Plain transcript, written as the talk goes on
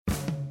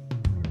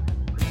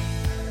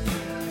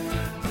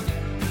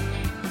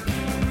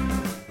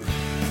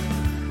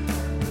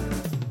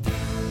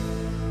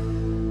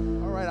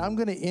I'm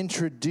going to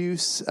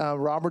introduce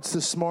Roberts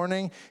this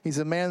morning. He's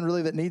a man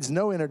really that needs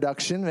no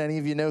introduction. Many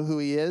of you know who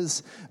he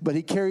is, but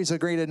he carries a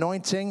great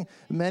anointing.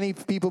 Many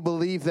people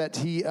believe that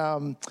he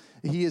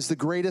is the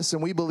greatest,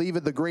 and we believe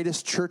it, the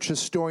greatest church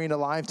historian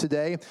alive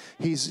today.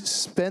 He's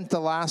spent the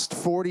last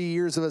 40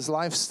 years of his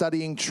life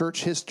studying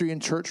church history and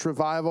church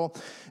revival,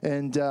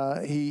 and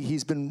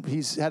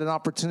he's had an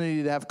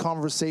opportunity to have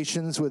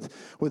conversations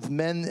with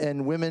men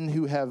and women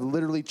who have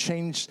literally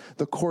changed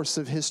the course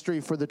of history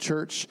for the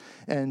church.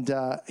 And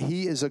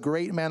he is a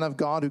great man of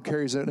God who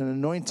carries an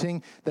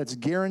anointing that's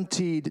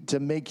guaranteed to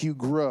make you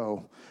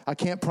grow. I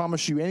can't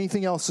promise you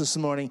anything else this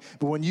morning,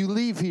 but when you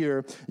leave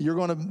here,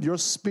 your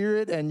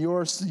spirit and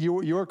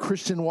your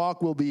Christian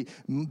walk will be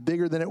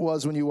bigger than it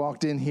was when you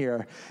walked in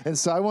here. And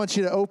so I want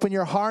you to open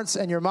your hearts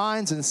and your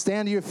minds and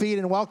stand to your feet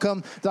and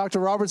welcome Dr.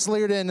 Roberts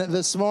Liardon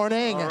this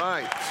morning. All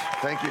right.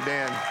 Thank you,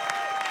 Dan.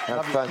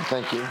 Have fun.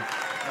 Thank you.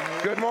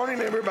 Good morning,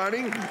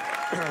 everybody.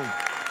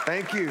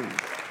 Thank you.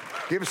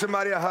 Give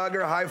somebody a hug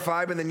or a high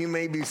five, and then you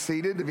may be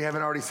seated if you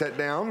haven't already sat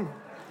down.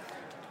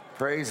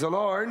 Praise the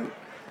Lord.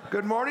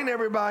 Good morning,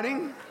 everybody.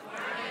 Good morning.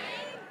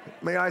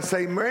 May I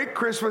say Merry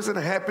Christmas and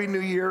Happy New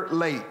Year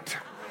late.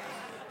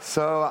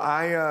 So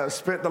I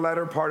spent the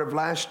latter part of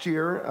last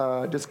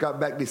year, just got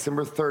back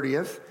December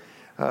 30th,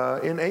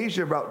 in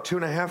Asia about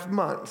 2.5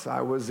 months.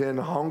 I was in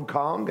Hong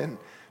Kong and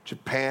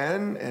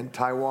Japan and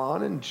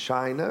Taiwan and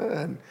China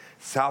and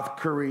South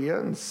Korea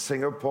and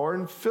Singapore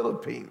and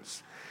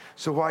Philippines.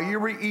 So while you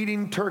were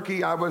eating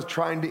turkey, I was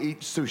trying to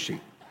eat sushi,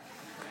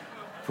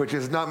 which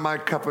is not my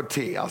cup of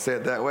tea. I'll say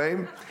it that way.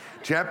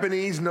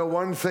 Japanese know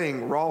one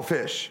thing, raw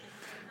fish.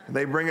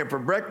 They bring it for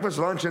breakfast,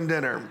 lunch, and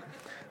dinner.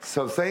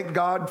 So thank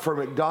God for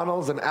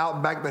McDonald's and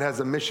Outback that has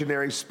a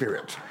missionary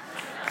spirit.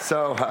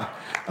 So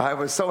I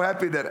was so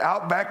happy that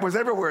Outback was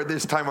everywhere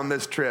this time on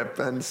this trip.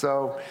 And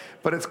so,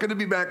 but it's good to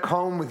be back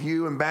home with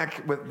you and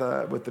back with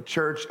the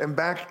church and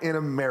back in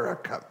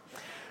America.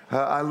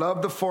 I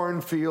love the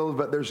foreign field,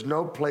 but there's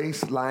no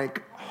place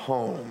like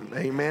home.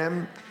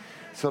 Amen.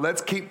 So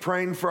let's keep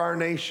praying for our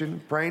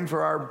nation, praying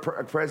for our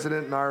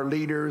president and our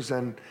leaders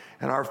and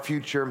our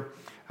future.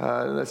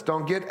 Let's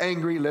don't get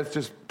angry. Let's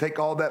just take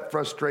all that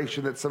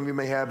frustration that some of you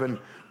may have and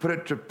put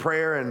it to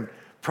prayer and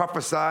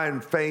prophesy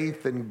and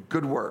faith and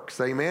good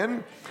works.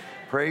 Amen?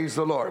 Praise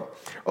the Lord.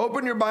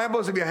 Open your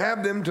Bibles, if you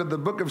have them, to the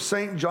book of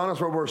St. John. Is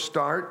where we'll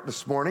start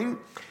this morning.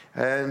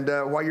 And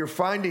while you're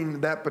finding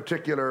that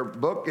particular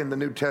book in the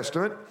New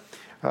Testament,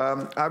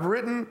 I've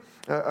written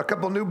a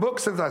couple new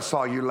books since I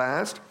saw you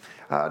last.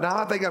 Now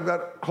I think I've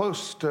got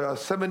close to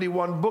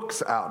 71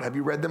 books out. Have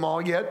you read them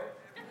all yet?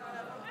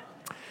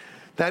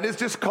 That is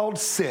just called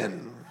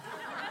sin.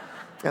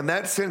 And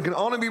that sin can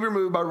only be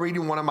removed by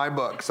reading one of my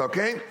books,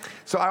 okay?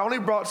 So I only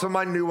brought some of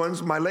my new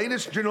ones. My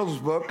latest General's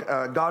book,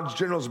 God's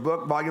General's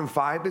book, volume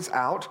 5, is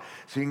out.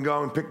 So you can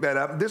go and pick that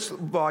up. This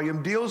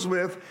volume deals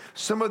with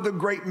some of the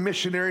great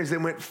missionaries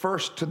that went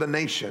first to the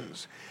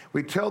nations.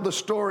 We tell the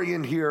story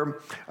in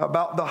here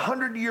about the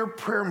 100-year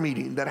prayer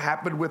meeting that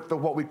happened with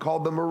what we call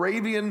the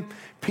Moravian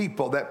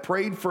people that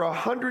prayed for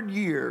 100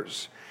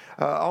 years.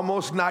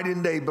 Almost night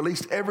and day, but at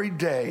least every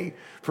day,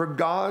 for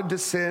God to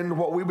send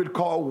what we would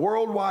call a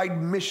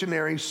worldwide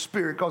missionary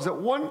spirit. Because at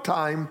one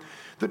time,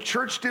 the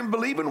church didn't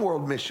believe in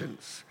world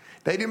missions.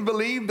 They didn't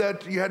believe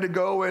that you had to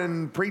go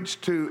and preach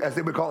to, as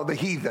they would call it, the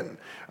heathen,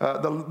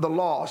 the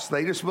lost.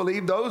 They just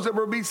believed those that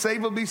would be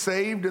saved will be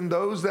saved, and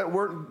those that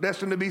weren't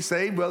destined to be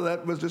saved, well,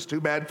 that was just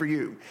too bad for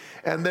you.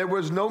 And there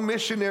was no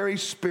missionary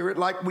spirit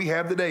like we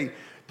have today.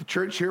 The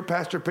church here,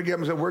 Pastor picked up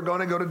and said, we're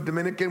going to go to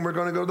Dominican, we're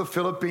going to go to the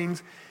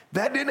Philippines.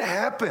 That didn't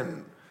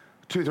happen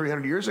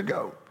 200-300 years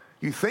ago.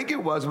 You think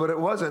it was, but it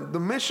wasn't. The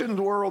mission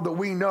world that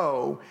we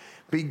know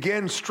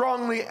began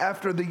strongly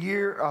after the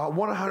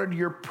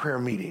 100-year prayer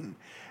meeting.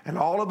 And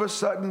all of a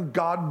sudden,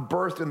 God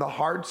birthed in the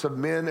hearts of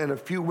men and a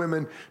few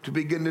women to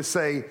begin to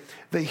say,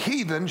 the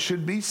heathen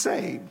should be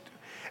saved.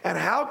 And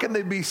how can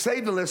they be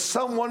saved unless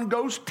someone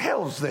goes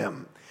tells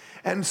them?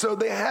 And so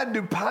they had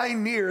to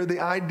pioneer the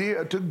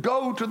idea to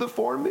go to the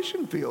foreign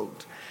mission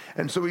field.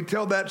 And so we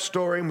tell that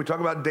story, and we talk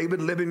about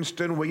David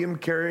Livingston, William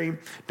Carey,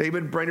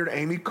 David Brainerd,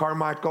 Amy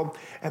Carmichael.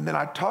 And then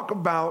I talk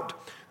about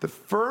the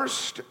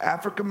first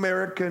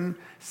African-American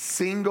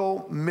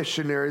single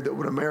missionary that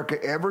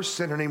America ever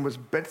sent. Her name was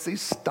Betsy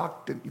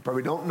Stockton. You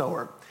probably don't know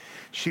her.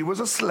 She was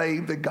a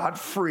slave that got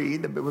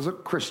freed, that was a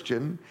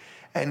Christian,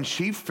 and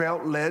she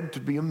felt led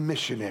to be a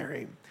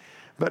missionary.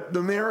 But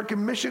the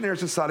American Missionary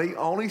Society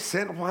only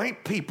sent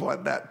white people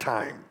at that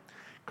time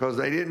because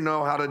they didn't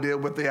know how to deal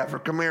with the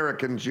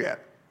African-Americans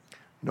yet.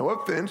 No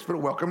offense, but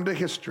welcome to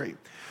history.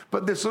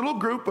 But this little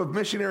group of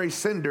missionary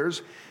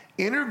senders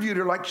interviewed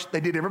her like they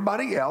did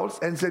everybody else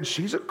and said,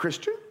 she's a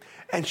Christian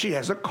and she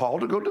has a call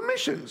to go to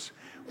missions.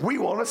 We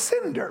want to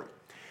send her.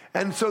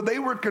 And so they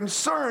were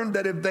concerned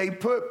that if they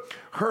put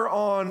her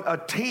on a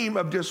team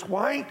of just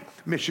white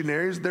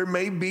missionaries, there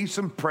may be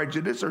some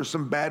prejudice or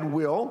some bad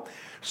will.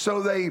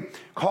 So they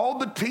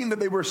called the team that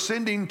they were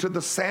sending to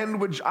the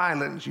Sandwich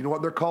Islands. You know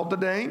what they're called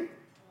today?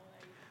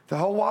 The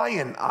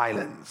Hawaiian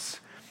Islands.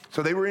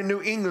 So they were in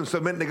New England, so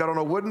it meant they got on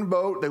a wooden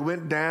boat. They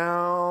went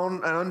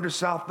down and under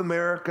South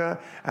America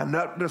and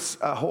up to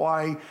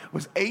Hawaii. It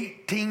was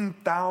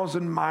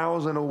 18,000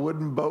 miles in a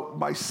wooden boat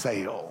by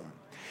sail.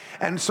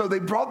 And so they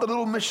brought the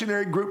little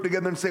missionary group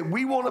together and said,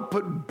 we want to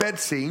put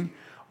Betsy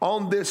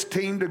on this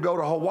team to go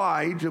to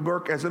Hawaii to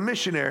work as a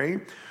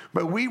missionary,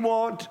 but we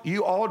want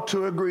you all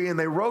to agree. And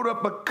they wrote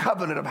up a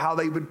covenant of how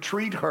they would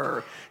treat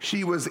her.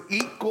 She was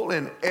equal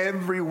in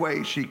every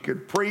way. She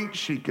could preach,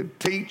 she could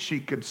teach,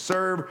 she could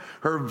serve.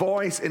 Her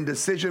voice in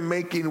decision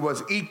making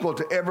was equal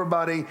to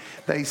everybody.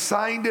 They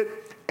signed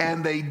it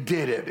and they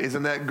did it.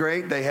 Isn't that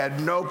great? They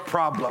had no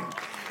problem.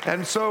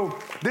 And so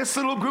this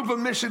little group of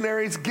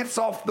missionaries gets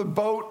off the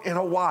boat in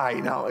Hawaii.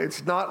 Now,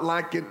 it's not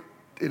like it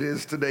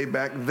is today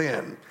back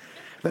then.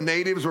 The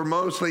natives were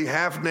mostly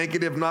half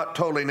naked, if not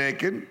totally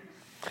naked.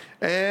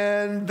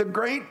 And the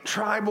great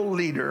tribal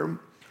leader,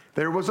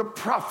 there was a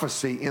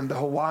prophecy in the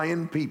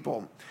Hawaiian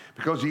people.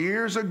 Because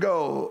years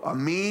ago, a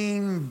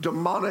mean,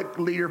 demonic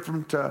leader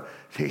from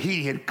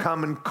Tahiti had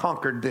come and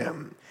conquered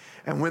them.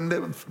 And when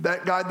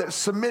that guy that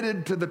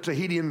submitted to the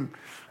Tahitian,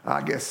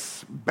 I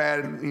guess,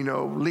 bad,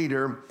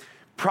 leader,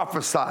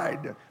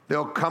 prophesied,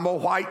 there'll come a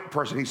white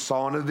person. He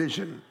saw in a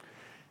vision.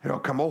 There'll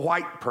come a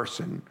white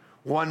person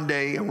one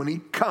day, and when he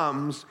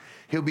comes,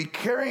 he'll be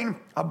carrying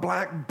a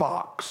black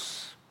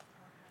box.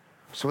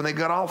 So when they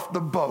got off the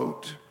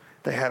boat,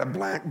 they had a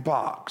black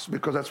box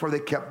because that's where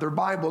they kept their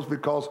Bibles,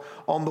 because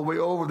on the way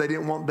over, they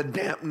didn't want the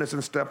dampness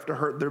and stuff to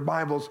hurt their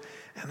Bibles.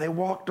 And they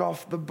walked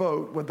off the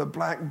boat with a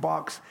black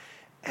box,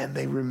 and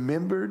they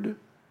remembered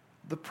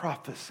the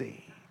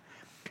prophecy.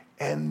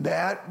 And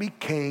that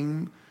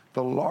became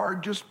the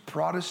largest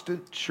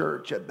Protestant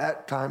church at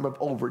that time of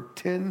over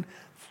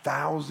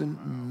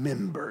 10,000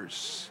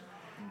 members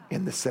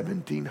in the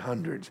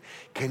 1700s.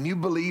 Can you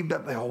believe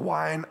that the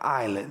Hawaiian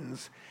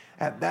Islands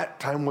at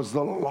that time was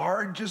the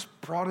largest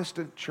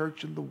Protestant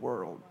church in the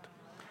world?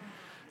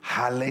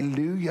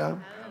 Hallelujah.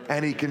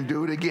 And he can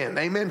do it again.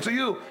 Amen. So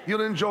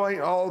you'll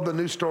enjoy all the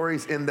new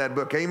stories in that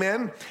book.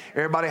 Amen.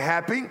 Everybody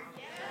happy?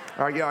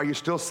 Are you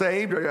still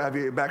saved, or have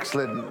you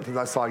backslidden since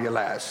I saw you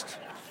last?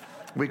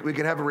 We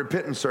can have a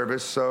repentance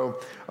service.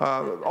 So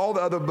all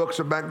the other books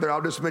are back there.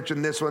 I'll just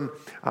mention this one.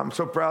 I'm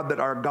so proud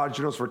that our God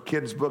Journals for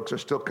Kids books are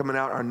still coming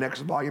out. Our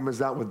next volume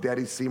is out with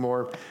Daddy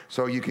Seymour,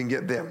 so you can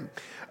get them.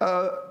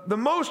 The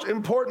most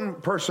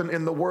important person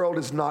in the world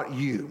is not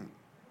you.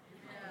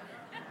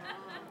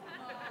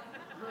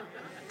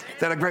 Is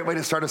that a great way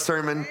to start a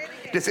sermon?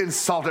 Just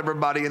insult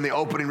everybody in the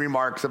opening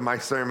remarks of my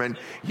sermon.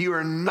 You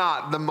are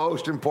not the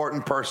most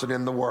important person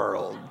in the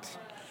world.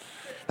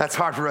 That's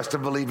hard for us to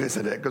believe,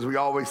 isn't it? Because we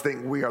always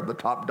think we are the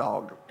top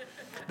dog.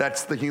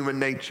 That's the human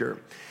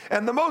nature.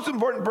 And the most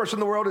important person in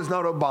the world is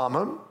not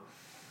Obama.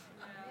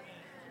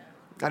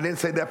 I didn't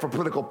say that for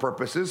political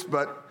purposes,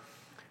 but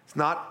it's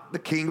not the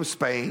King of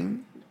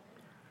Spain.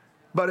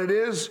 But it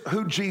is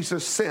who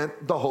Jesus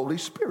sent, the Holy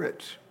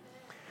Spirit.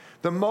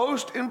 The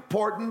most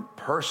important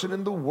person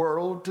in the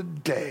world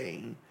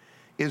today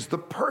is the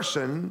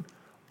person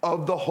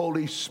of the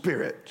Holy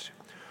Spirit,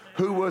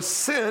 who was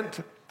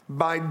sent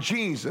by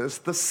Jesus,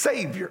 the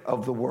Savior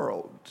of the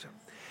world.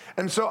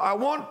 And so I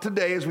want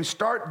today, as we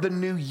start the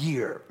new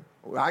year,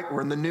 right?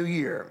 We're in the new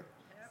year.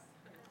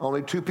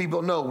 Only two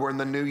people know we're in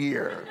the new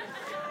year.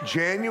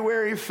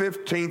 January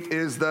 15th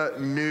is the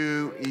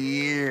new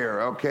year,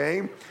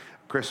 okay?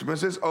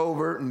 Christmas is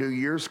over. New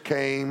Year's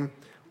came.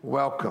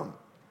 Welcome.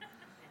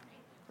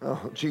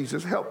 Oh,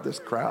 Jesus, help this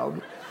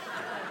crowd.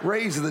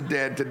 Raise the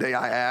dead today,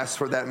 I ask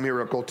for that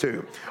miracle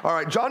too. All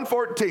right, John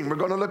 14, we're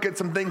going to look at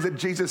some things that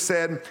Jesus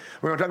said.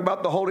 We're going to talk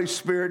about the Holy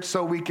Spirit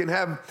so we can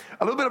have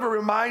a little bit of a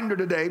reminder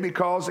today,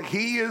 because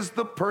he is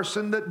the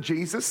person that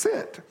Jesus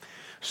sent.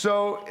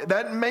 So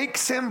that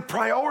makes him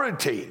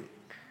priority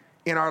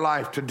in our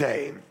life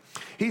today.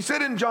 He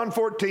said in John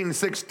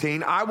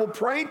 14:16, I will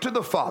pray to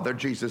the Father,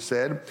 Jesus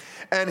said,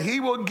 and he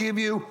will give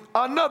you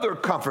another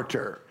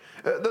comforter.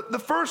 The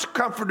first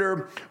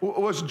comforter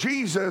was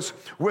Jesus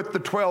with the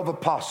 12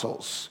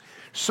 apostles.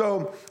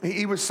 So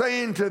he was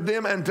saying to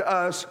them and to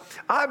us,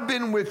 I've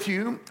been with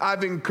you,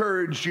 I've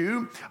encouraged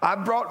you,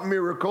 I've brought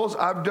miracles,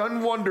 I've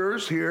done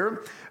wonders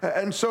here.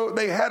 And so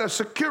they had a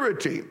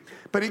security.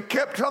 But he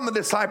kept telling the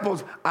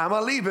disciples, I'm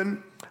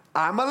a-leaving.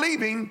 And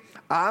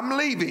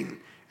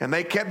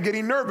they kept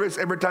getting nervous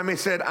every time he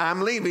said,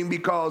 I'm leaving,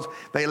 because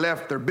they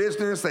left their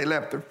business, they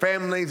left their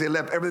families, they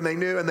left everything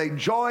they knew, and they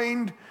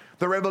joined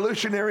the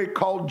revolutionary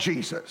called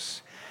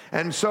Jesus.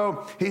 And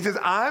so he says,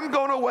 I'm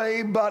going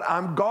away, but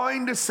I'm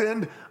going to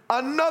send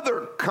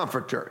another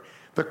comforter.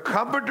 The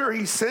comforter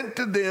he sent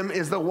to them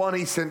is the one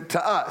he sent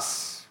to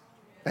us.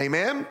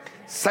 Amen?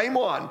 Same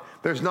one.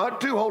 There's not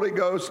two Holy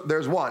Ghosts,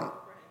 there's one.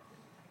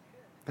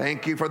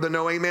 Thank you for the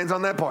no amens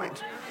on that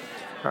point.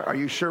 Are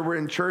you sure we're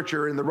in church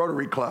or in the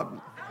Rotary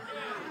Club?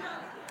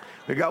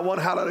 We got one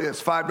hallelujah.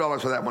 It's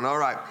 $5 for that one. All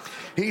right.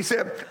 He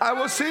said, I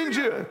will send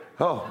you.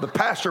 Oh, the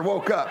pastor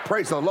woke up.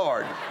 Praise the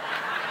Lord.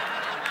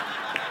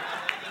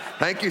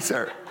 Thank you,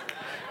 sir.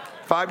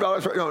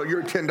 $5 for, no,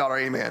 you're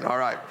 $10. Amen. All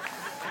right.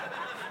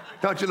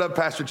 Don't you love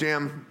Pastor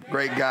Jim?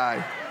 Great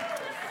guy.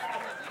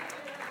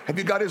 Have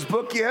you got his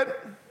book yet?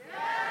 Yes.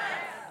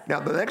 Now,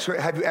 the next,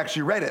 have you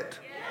actually read it?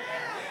 Yes.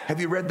 Have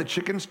you read the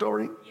chicken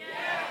story? Yes.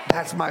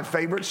 That's my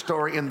favorite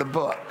story in the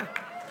book.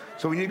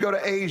 So when you go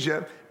to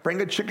Asia,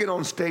 bring a chicken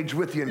on stage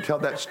with you and tell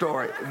that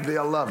story.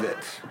 They'll love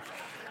it.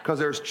 Because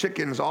there's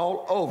chickens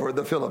all over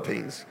the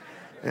Philippines.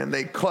 And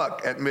they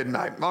cluck at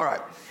midnight. All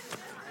right.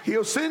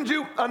 He'll send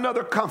you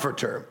another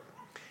comforter.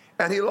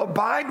 And he'll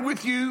abide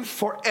with you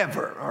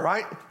forever. All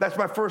right? That's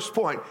my first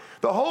point.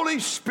 The Holy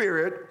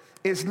Spirit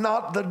is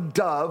not the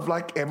dove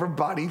like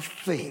everybody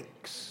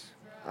thinks.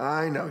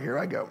 I know. Here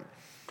I go.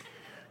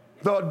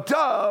 The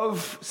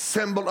dove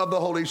symbol of the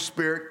Holy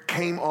Spirit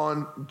came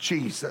on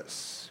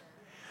Jesus.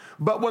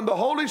 But when the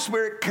Holy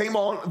Spirit came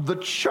on the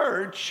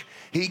church,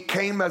 he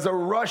came as a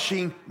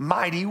rushing,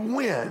 mighty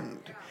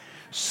wind.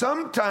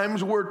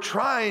 Sometimes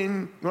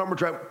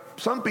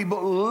some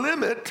people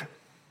limit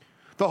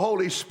the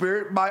Holy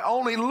Spirit by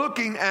only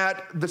looking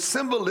at the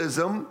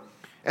symbolism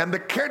and the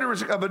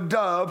characteristic of a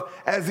dove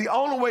as the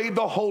only way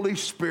the Holy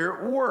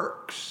Spirit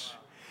works.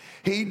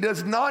 He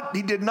did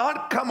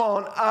not come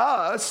on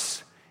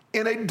us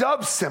in a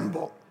dove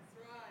symbol.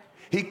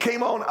 He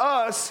came on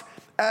us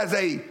as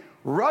a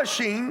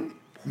rushing,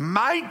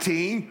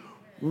 mighty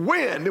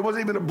wind. It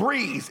wasn't even a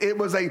breeze. It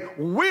was a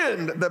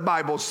wind, the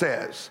Bible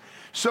says.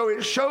 So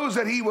it shows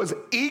that he was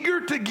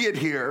eager to get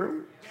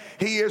here.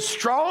 He is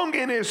strong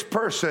in his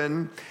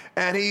person,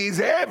 and he's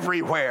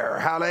everywhere.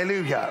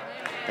 Hallelujah.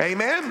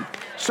 Amen.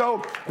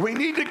 So we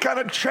need to kind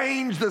of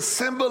change the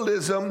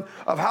symbolism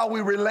of how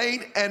we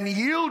relate and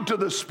yield to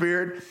the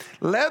Spirit.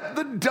 Let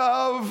the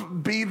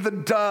dove be the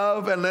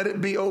dove, and let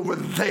it be over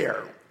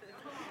there.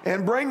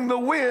 And bring the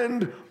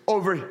wind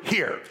over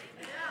here.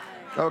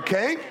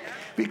 Okay?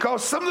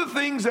 Because some of the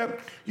things that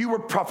you were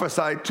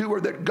prophesied to or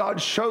that God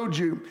showed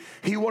you,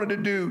 he wanted to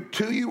do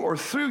to you or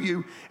through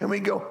you, and we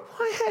go,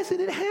 why hasn't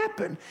it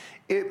happened?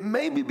 It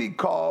may be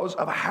because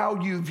of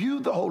how you view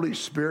the Holy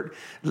Spirit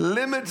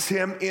limits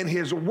him in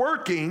his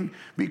working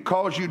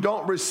because you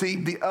don't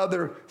receive the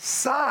other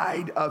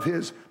side of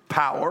his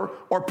power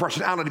or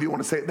personality, if you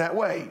want to say it that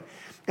way.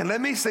 And let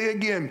me say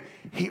again,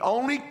 he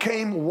only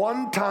came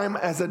one time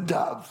as a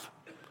dove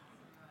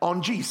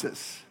on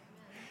Jesus.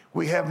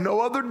 We have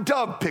no other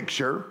dove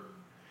picture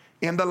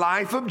in the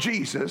life of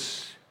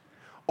Jesus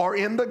or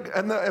in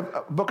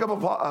the book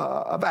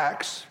of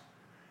Acts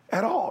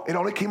at all. It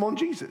only came on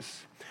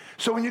Jesus.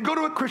 So when you go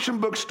to a Christian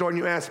bookstore and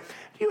you ask,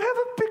 do you have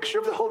a picture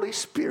of the Holy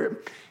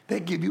Spirit?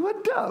 They give you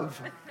a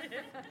dove.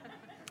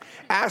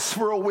 Ask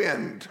for a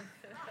wind.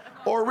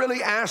 Or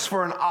really ask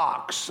for an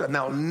ox. And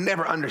they'll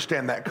never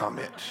understand that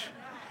comment.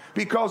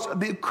 Because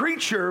the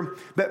creature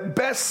that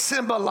best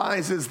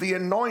symbolizes the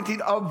anointing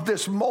of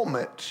this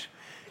moment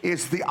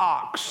is the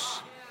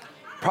ox.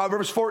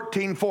 Proverbs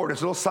 14:4,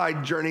 this little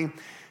side journey.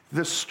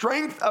 The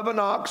strength of an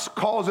ox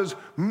causes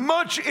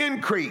much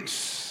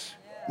increase.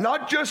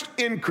 Not just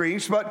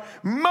increase, but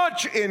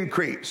much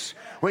increase.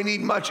 We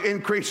need much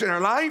increase in our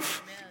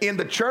life, in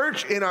the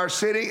church, in our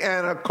city,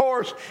 and of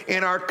course,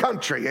 in our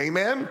country.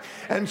 Amen?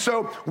 And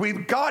so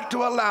we've got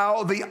to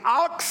allow the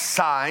ox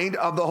side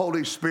of the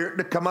Holy Spirit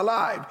to come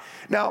alive.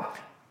 Now,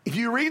 if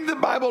you read the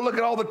Bible, look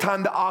at all the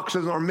time the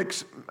oxen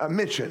are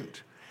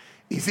mentioned.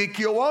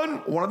 Ezekiel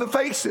 1 of the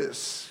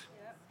faces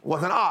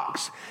was an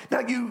ox. Now,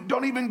 you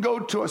don't even go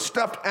to a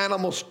stuffed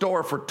animal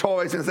store for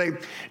toys and say,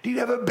 do you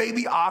have a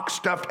baby ox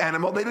stuffed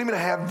animal? They don't even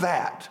have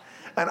that.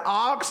 An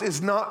ox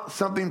is not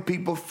something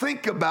people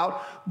think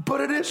about, but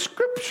it is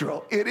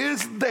scriptural. It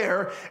is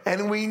there,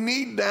 and we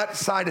need that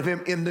side of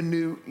him in the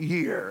new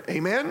year.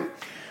 Amen?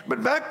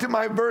 But back to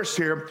my verse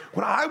here.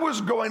 When I was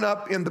growing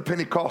up in the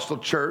Pentecostal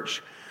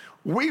church,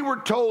 we were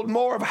told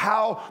more of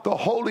how the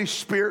Holy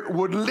Spirit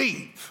would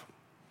leave.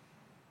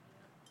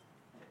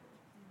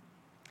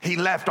 He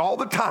left all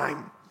the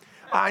time.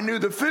 I knew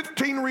the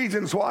 15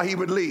 reasons why he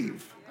would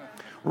leave.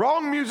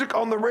 Wrong music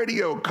on the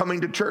radio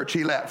coming to church,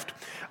 he left.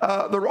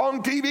 The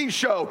wrong TV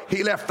show,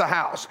 he left the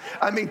house.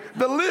 I mean,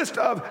 the list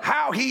of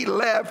how he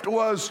left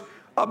was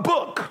a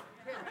book.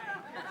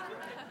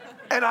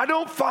 And I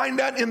don't find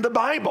that in the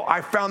Bible.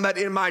 I found that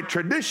in my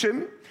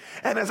tradition.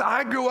 And as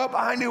I grew up,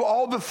 I knew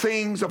all the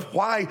things of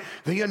why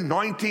the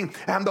anointing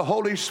and the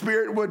Holy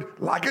Spirit would,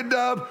 like a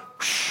dove,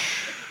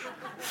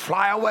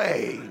 fly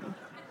away.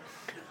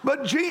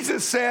 But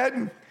Jesus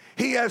said,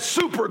 he has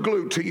super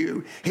glue to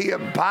you. He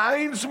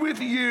abides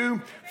with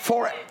you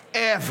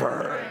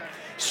forever.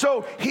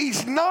 So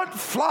he's not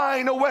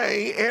flying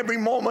away every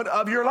moment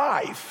of your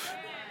life.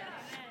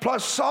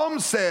 Plus, Psalm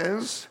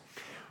says,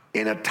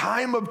 in a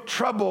time of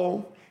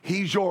trouble,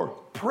 he's your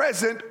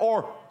present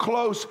or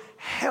close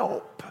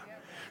help.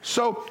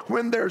 So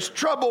when there's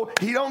trouble,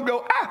 he don't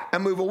go,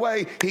 and move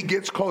away. He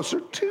gets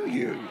closer to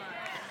you.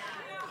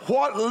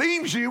 What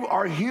leaves you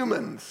are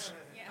humans.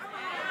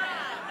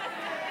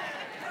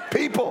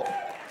 People.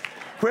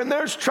 When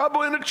there's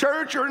trouble in a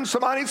church or in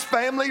somebody's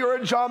family or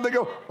a job, they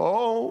go,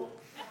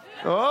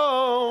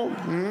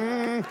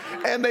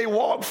 and they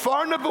walk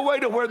far enough away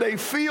to where they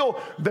feel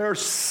they're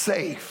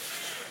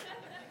safe.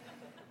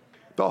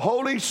 The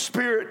Holy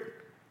Spirit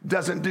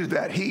doesn't do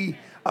that. He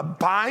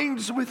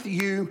abides with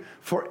you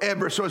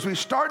forever. So as we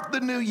start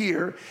the new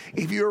year,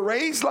 if you're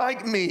raised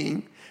like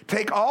me,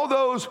 take all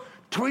those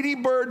Tweety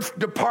Bird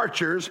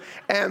departures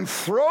and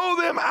throw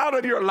them out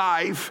of your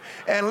life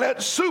and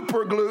let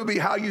super glue be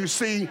how you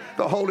see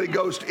the Holy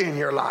Ghost in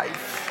your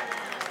life.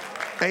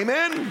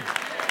 Amen?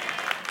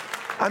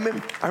 I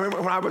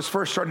remember when I was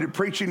first started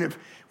preaching, if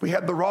we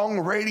had the wrong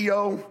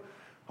radio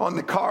on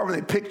the car when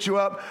they picked you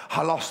up,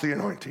 I lost the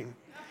anointing.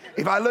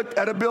 If I looked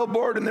at a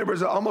billboard and there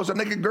was almost a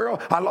naked girl,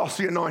 I lost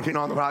the anointing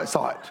on when I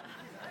saw it.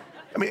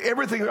 I mean,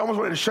 everything, you almost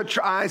wanted to shut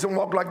your eyes and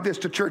walk like this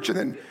to church and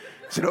then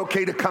said,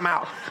 okay to come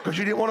out, because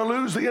you didn't want to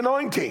lose the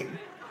anointing.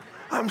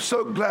 I'm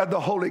so glad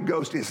the Holy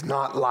Ghost is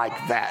not like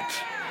that.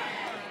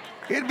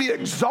 It'd be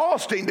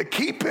exhausting to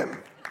keep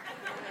him.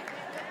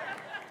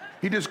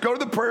 You just go to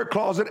the prayer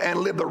closet and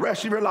live the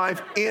rest of your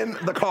life in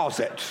the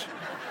closet.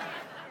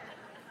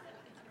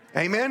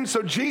 Amen?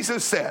 So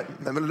Jesus said,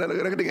 let me look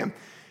at it again.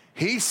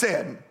 He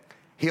said,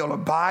 he'll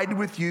abide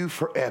with you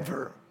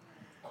forever.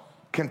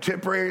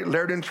 Contemporary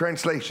Liardon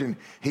translation,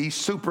 he's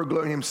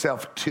supergluing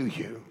himself to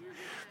you.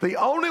 The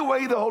only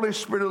way the Holy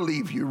Spirit will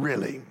leave you,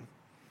 really,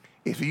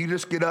 if you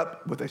just get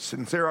up with a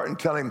sincere heart and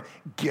tell him,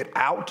 get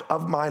out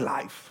of my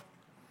life.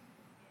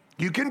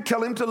 You can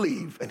tell him to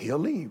leave, and he'll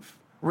leave.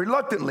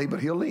 Reluctantly, but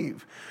he'll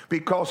leave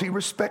because he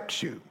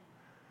respects you.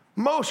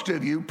 Most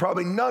of you,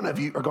 probably none of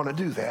you, are going to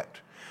do that.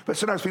 But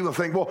sometimes people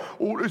think, well,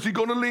 is he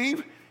going to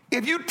leave?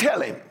 If you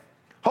tell him,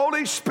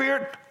 Holy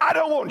Spirit, I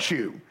don't want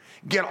you.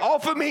 Get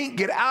off of me,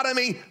 get out of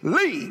me,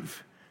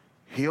 leave.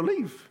 He'll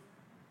leave.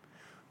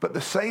 But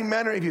the same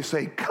manner, if you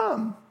say,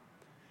 come,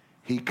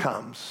 he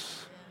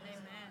comes.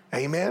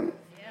 Amen? Amen?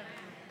 Yeah.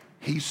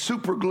 He's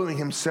supergluing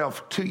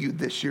himself to you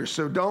this year.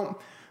 So don't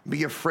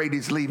be afraid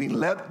he's leaving.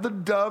 Let the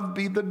dove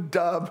be the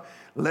dove.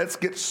 Let's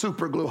get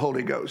superglue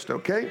Holy Ghost,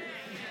 okay?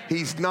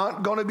 He's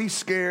not going to be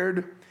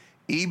scared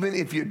even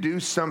if you do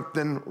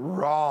something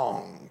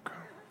wrong.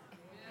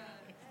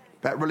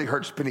 That really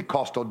hurts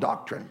Pentecostal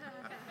doctrine.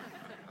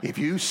 If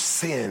you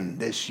sin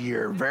this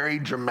year very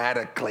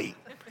dramatically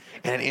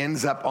and it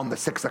ends up on the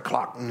 6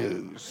 o'clock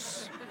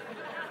news,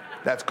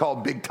 that's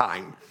called big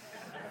time.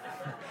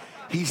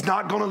 He's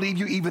not going to leave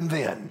you even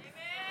then.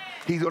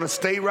 He's going to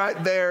stay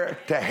right there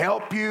to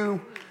help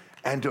you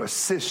and to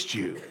assist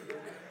you.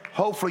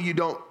 Hopefully you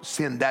don't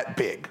sin that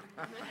big.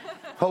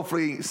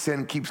 Hopefully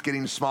sin keeps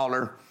getting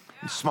smaller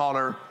and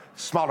smaller,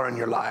 smaller in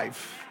your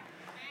life.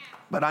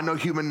 But I know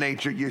human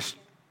nature, you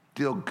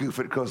still goof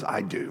it because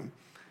I do.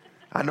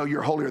 I know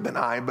you're holier than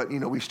I, but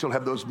we still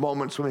have those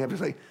moments when we have to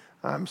say,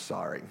 I'm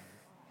sorry.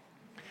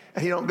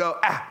 And he don't go,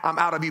 I'm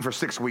out of you for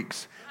 6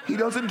 weeks. He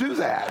doesn't do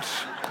that.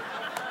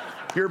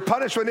 Your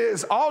punishment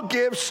is all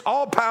gifts,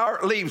 all power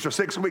leaves for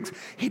 6 weeks.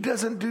 He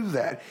doesn't do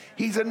that.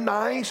 He's a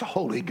nice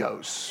Holy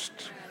Ghost.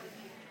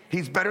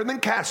 He's better than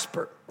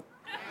Casper.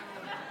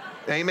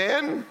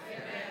 Amen?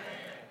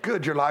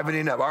 Good, you're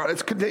livening up. All right,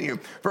 let's continue.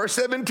 Verse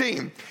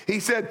 17, he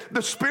said,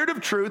 the Spirit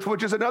of truth,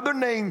 which is another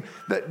name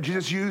that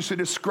Jesus used to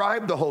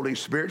describe the Holy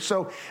Spirit.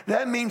 So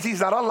that means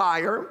he's not a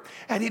liar,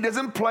 and he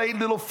doesn't play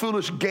little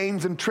foolish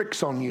games and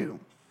tricks on you.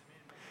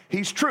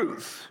 He's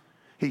truth.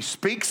 He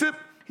speaks it.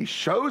 He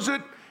shows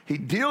it. He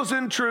deals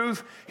in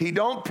truth. He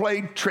don't play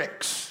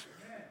tricks.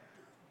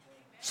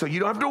 So you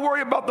don't have to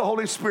worry about the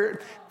Holy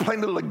Spirit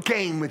playing a little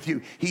game with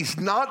you. He's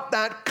not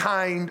that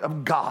kind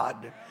of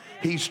God.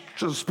 He's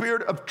the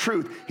Spirit of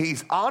truth.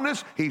 He's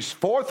honest. He's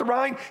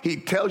forthright. He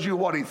tells you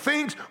what he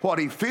thinks, what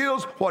he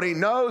feels, what he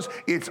knows.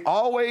 It's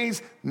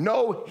always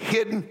no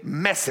hidden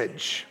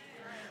message.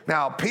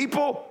 Now,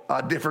 people,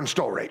 a different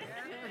story.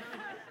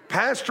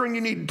 Pastoring,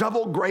 you need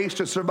double grace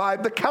to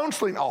survive the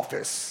counseling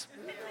office.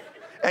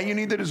 And you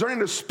need the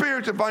discerning of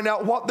spirit to find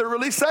out what they're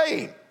really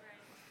saying.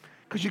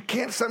 Because you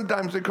can't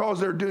sometimes, because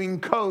they're doing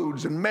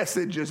codes and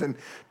messages and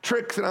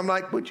tricks. And I'm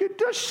like, would you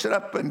just shut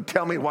up and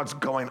tell me what's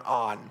going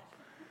on?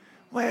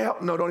 Well,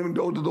 no, don't even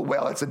go to the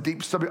well. It's a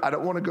deep subject. I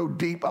don't want to go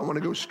deep. I want to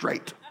go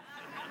straight.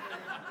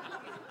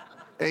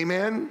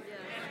 Amen?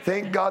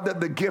 Thank God that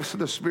the gifts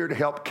of the Spirit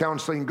help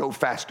counseling go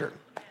faster.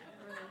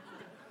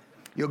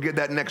 You'll get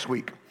that next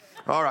week.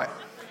 All right.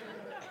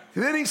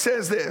 Then he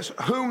says this,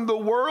 whom the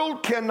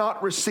world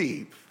cannot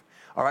receive.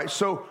 All right,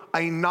 so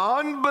a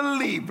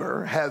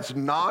non-believer has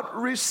not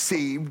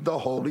received the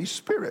Holy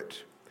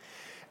Spirit.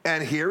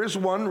 And here is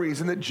one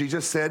reason that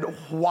Jesus said,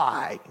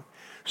 why?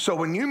 So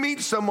when you meet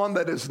someone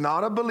that is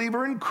not a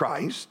believer in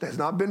Christ, has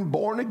not been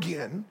born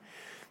again,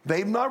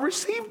 they've not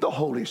received the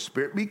Holy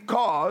Spirit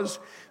because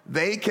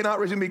they cannot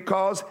receive him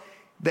because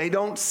they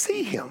don't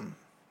see him.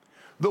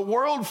 The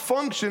world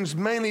functions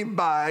mainly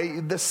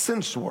by the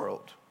sense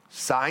world.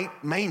 Sight,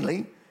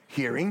 mainly,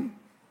 hearing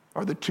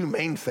are the two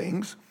main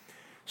things.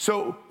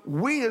 So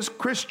we as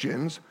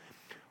Christians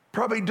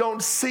probably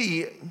don't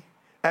see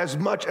as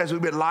much as we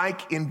would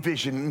like in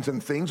visions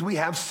and things. We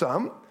have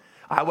some.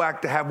 I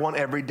like to have one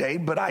every day,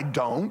 but I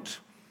don't.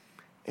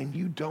 And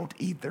you don't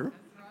either.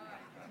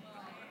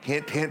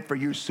 Hint, hint for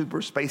you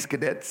super space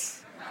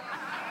cadets.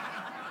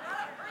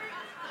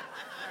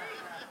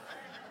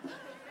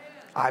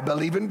 I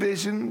believe in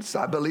visions.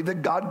 I believe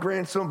that God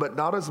grants them, but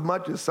not as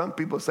much as some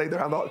people say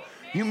there. I thought,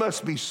 you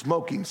must be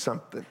smoking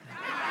something.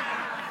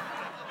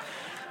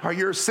 Or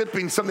you're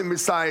sipping something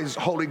besides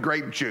holy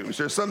grape juice.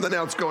 There's something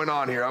else going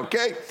on here,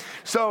 okay?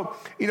 So,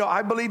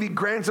 I believe he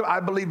grants them.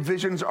 I believe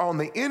visions are on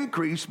the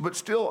increase, but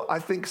still, I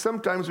think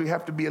sometimes we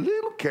have to be a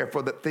little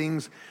careful that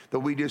things that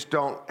we just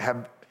don't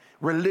have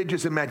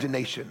religious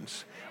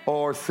imaginations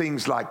or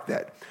things like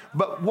that.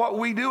 But what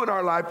we do in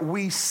our life,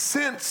 we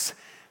sense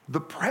the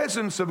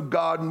presence of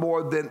God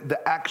more than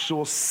the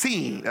actual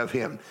seeing of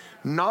him.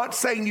 Not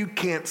saying you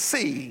can't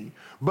see,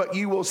 but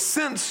you will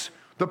sense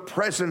the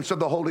presence of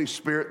the Holy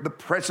Spirit, the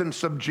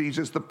presence of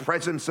Jesus, the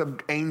presence of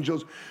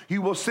angels.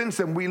 You will sense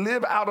them. We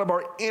live out of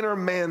our inner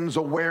man's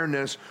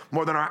awareness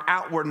more than our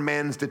outward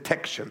man's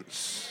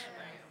detections.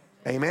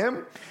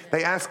 Amen?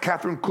 They asked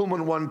Catherine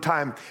Kuhlman one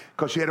time,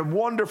 because she had a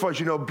wonderful, as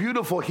you know,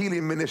 beautiful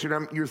healing ministry.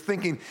 And you're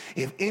thinking,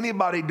 if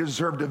anybody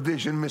deserved a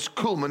vision, Miss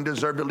Kuhlman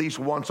deserved at least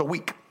once a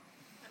week.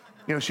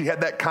 She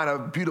had that kind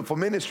of beautiful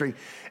ministry.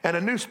 And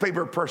a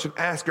newspaper person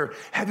asked her,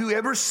 have you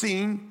ever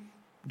seen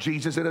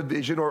Jesus in a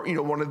vision or,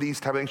 one of these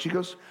type of things? She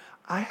goes,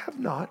 I have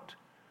not.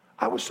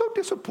 I was so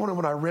disappointed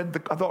when I read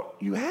I thought,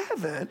 you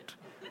haven't?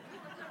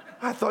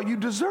 I thought you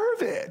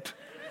deserve it.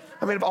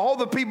 I mean, of all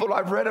the people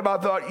I've read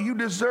about, I thought you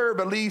deserve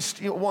at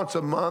least once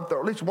a month or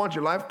at least once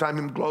in your lifetime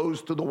him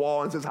glows through the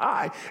wall and says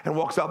hi and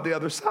walks out the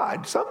other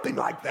side, something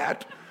like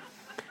that.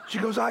 She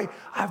goes,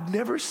 I've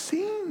never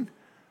seen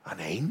an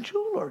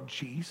angel or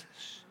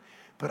Jesus,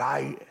 but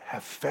I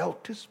have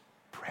felt his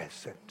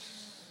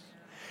presence.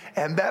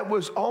 And that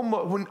was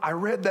almost, when I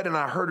read that and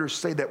I heard her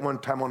say that one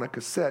time on a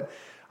cassette,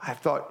 I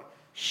thought,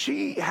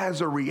 she has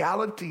a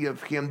reality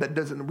of him that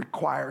doesn't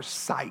require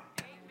sight.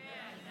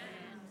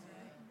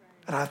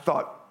 And I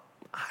thought,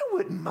 I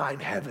wouldn't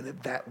mind having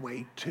it that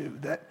way too,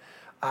 that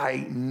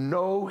I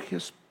know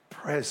his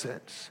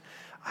presence.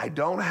 I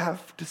don't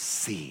have to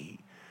see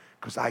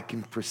because I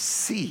can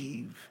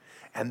perceive,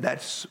 and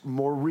that's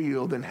more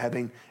real than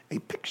having a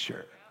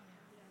picture,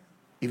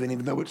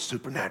 even though it's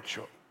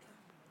supernatural.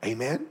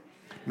 Amen?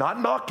 Not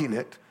knocking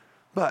it,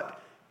 but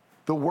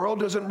the world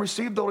doesn't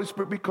receive the Holy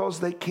Spirit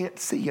because they can't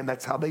see him.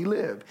 That's how they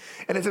live.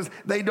 And it says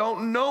they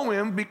don't know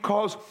him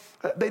because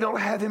they don't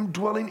have him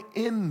dwelling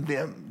in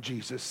them,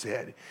 Jesus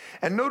said.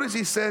 And notice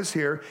he says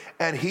here,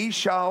 and he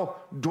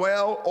shall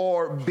dwell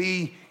or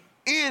be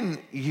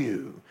in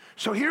you.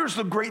 So here's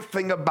the great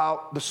thing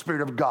about the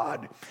Spirit of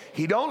God.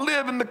 He don't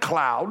live in the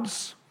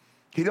clouds.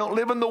 He don't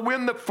live in the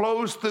wind that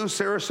flows through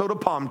Sarasota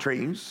palm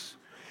trees.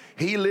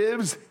 He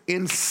lives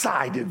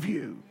inside of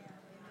you.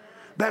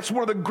 That's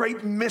one of the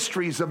great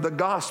mysteries of the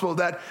gospel,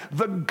 that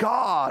the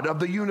God of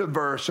the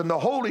universe and the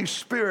Holy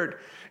Spirit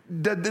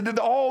that did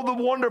all the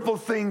wonderful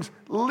things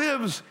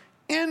lives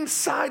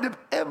inside of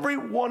every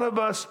one of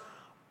us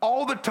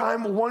all the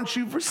time once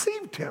you've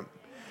received him.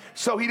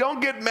 So he don't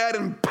get mad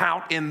and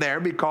pout in there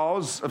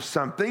because of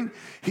something.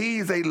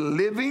 He's a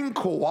living,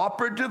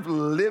 cooperative,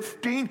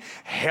 lifting,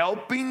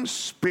 helping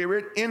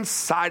spirit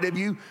inside of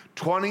you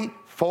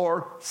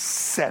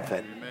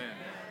 24/7.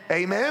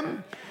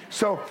 Amen?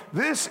 So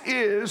this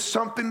is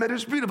something that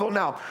is beautiful.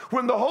 Now,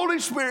 when the Holy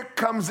Spirit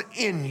comes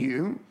in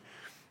you,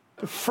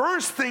 the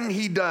first thing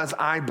he does,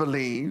 I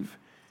believe,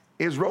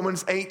 is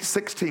Romans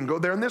 8:16. Go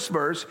there in this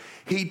verse.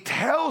 He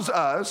tells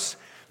us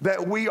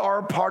that we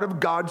are part of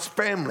God's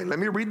family. Let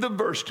me read the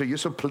verse to you.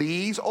 So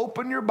please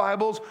open your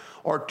Bibles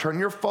or turn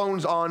your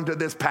phones on to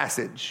this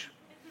passage.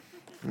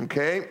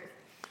 Okay?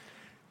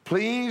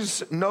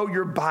 Please know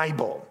your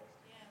Bible.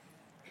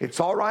 It's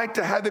all right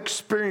to have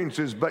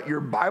experiences, but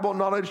your Bible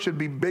knowledge should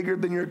be bigger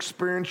than your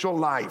experiential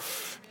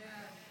life.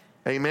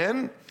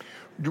 Amen?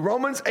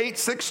 Romans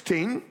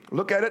 8:16,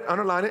 look at it,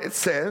 underline it. It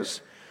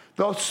says,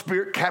 the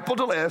Spirit,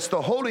 capital S,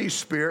 the Holy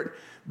Spirit,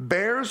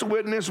 bears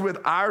witness with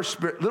our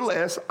spirit, little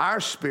s,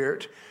 our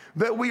spirit,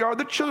 that we are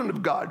the children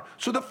of God.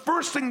 So the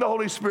first thing the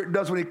Holy Spirit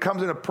does when he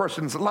comes in a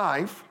person's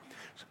life,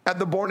 at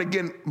the born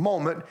again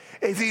moment,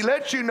 is he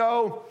lets you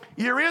know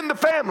you're in the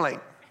family.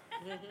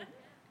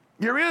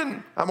 You're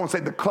in, I'm going to say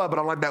the club, but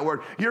I don't like that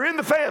word. You're in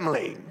the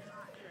family.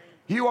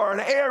 You are an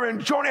heir and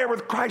joint heir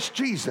with Christ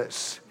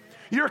Jesus.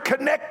 You're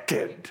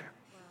connected.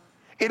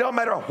 It don't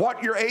matter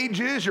what your age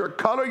is, your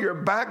color, your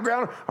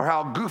background, or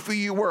how goofy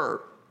you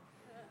were.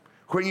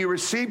 When you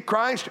receive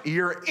Christ,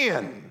 you're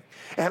in.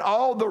 And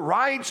all the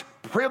rights,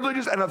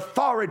 privileges, and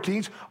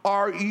authorities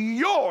are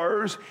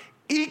yours,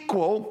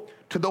 equal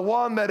to the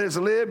one that has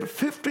lived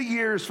 50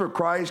 years for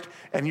Christ,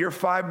 and you're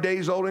 5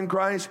 days old in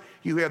Christ.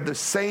 You have the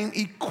same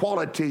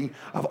equality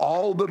of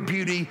all the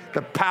beauty,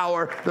 the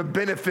power, the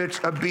benefits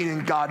of being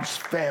in God's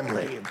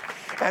family.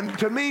 And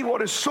to me,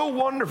 what is so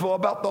wonderful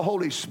about the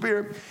Holy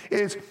Spirit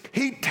is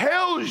he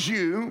tells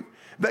you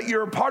that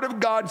you're a part of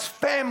God's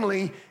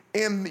family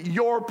in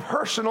your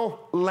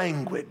personal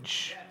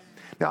language.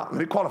 Now, let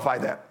me qualify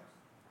that.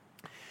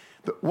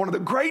 One of the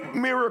great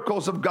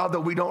miracles of God that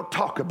we don't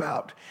talk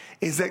about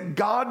is that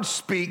God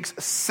speaks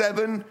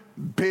 7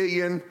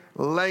 billion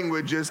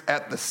languages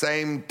at the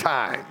same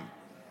time.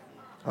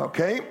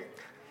 Okay?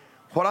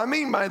 What I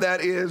mean by that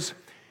is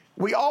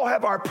we all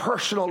have our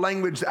personal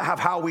language of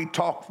how we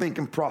talk, think,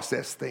 and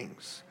process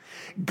things.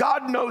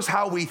 God knows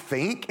how we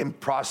think and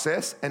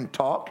process and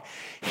talk.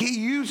 He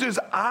uses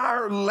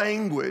our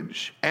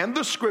language and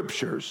the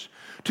scriptures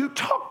to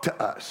talk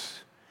to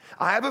us.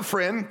 I have a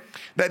friend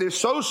that is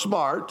so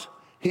smart,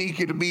 he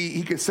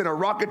could send a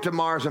rocket to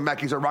Mars and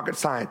back. He's a rocket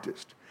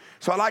scientist.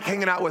 So I like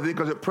hanging out with him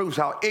because it proves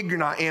how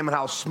ignorant I am and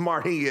how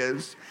smart he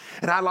is.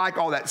 And I like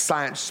all that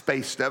science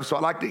space stuff. So I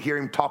like to hear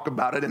him talk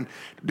about it and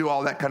do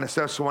all that kind of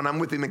stuff. So when I'm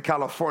with him in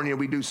California,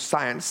 we do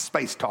science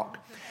space talk.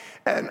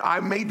 And I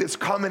made this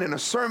comment in a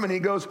sermon. He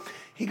goes,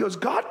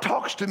 God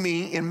talks to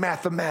me in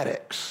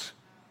mathematics.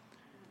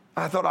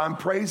 I thought,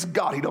 praise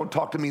God, he don't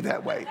talk to me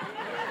that way.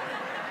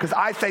 Because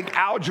I think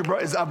algebra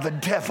is of the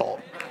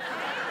devil.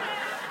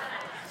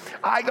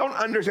 I don't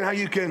understand how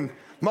you can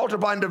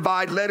multiply and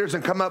divide letters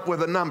and come up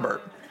with a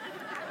number.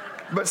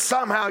 But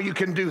somehow you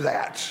can do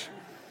that.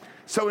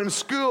 So in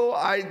school,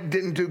 I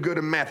didn't do good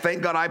in math.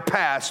 Thank God I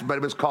passed, but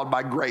it was called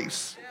by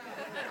grace.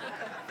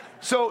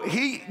 So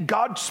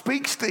God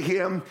speaks to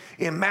him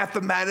in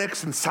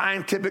mathematics and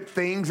scientific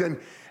things, and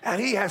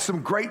he has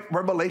some great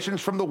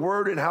revelations from the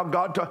Word and how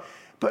God talks.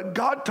 But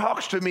God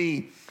talks to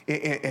me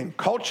in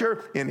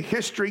culture, in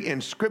history,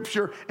 in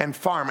Scripture, and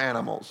farm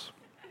animals.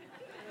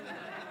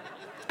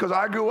 Because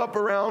I grew up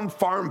around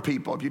farm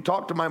people. If you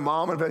talk to my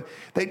mom,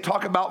 they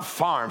talk about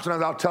farms.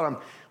 Sometimes I'll tell them,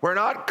 we're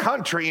not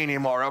country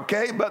anymore,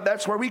 okay? But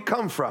that's where we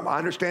come from. I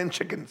understand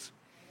chickens.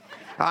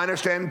 I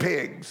understand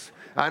pigs.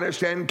 I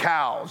understand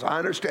cows. I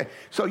understand.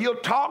 So he'll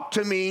talk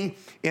to me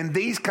in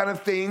these kind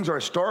of things or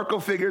historical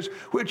figures,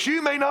 which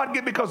you may not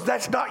get because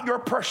that's not your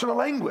personal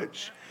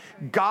language.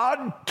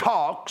 God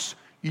talks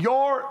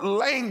your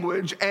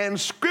language and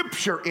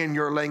Scripture in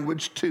your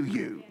language to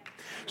you.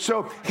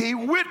 So he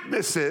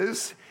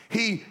witnesses,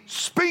 he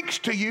speaks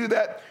to you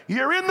that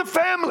you're in the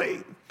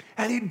family.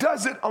 And he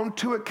does it on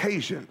 2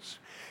 occasions.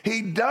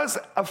 He does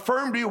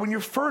affirm to you when you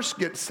first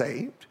get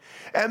saved.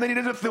 And then he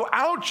does it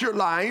throughout your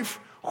life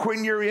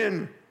when you're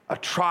in a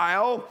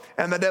trial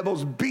and the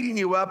devil's beating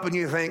you up and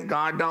you think,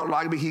 God don't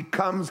like me. He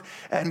comes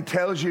and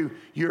tells you,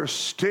 you're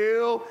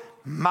still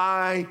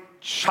my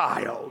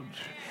child.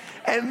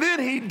 And then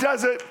he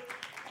does it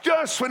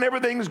just when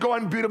everything's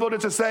going beautiful,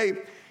 just to say,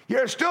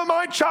 you're still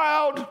my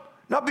child.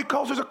 Not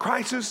because there's a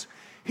crisis.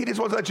 He just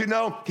wants to let you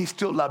know he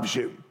still loves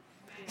you.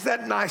 Isn't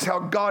that nice how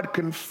God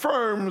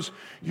confirms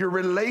your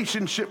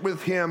relationship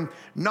with him,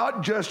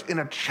 not just in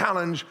a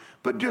challenge,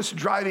 but just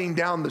driving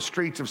down the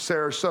streets of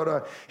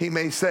Sarasota. He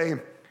may say,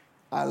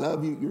 I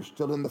love you. You're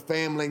still in the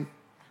family.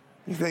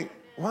 You think,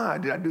 why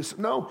did I do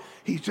something? No,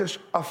 he's just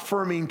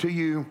affirming to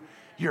you,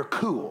 you're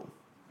cool.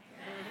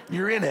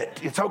 You're in it.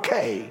 It's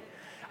okay.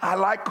 I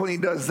like when he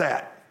does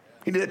that.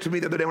 He did it to me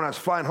the other day when I was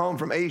flying home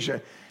from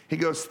Asia. He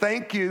goes,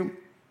 thank you.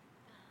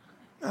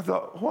 I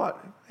thought,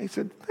 what? He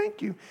said,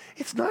 thank you.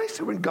 It's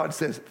nicer when God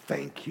says,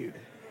 thank you.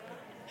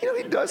 You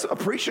know, he does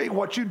appreciate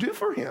what you do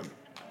for him.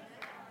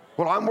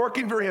 Well, I'm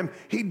working for him.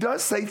 He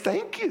does say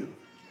thank you.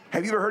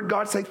 Have you ever heard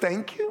God say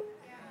thank you?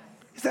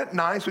 Is that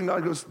nice when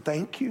God goes,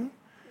 thank you?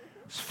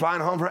 It's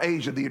flying home from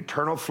Asia, the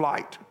eternal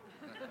flight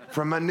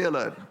from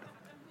Manila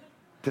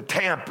to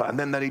Tampa, and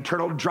then that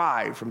eternal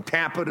drive from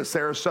Tampa to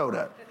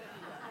Sarasota.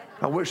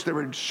 I wish they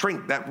would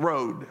shrink that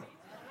road.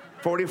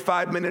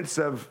 45 minutes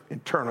of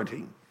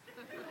eternity.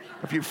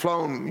 If you've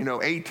flown,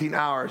 18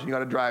 hours, you got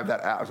to drive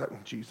that out. I was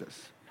like,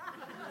 Jesus.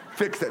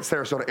 Fix that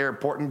Sarasota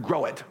airport and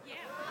grow it.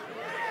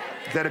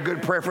 Is that a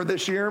good prayer for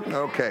this year?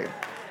 Okay.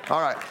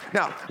 All right.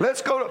 Now,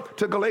 let's go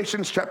to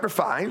Galatians chapter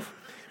 5,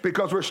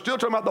 because we're still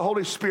talking about the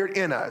Holy Spirit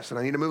in us. And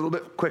I need to move a little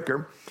bit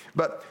quicker.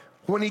 But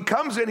when he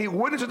comes in, he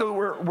witnesses that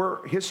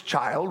we're his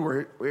child,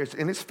 we're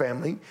in his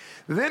family.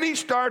 Then he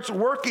starts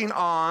working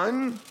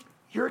on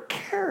your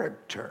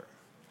character.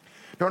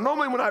 Now,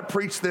 normally when I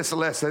preach this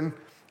lesson,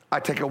 I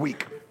take a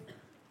week,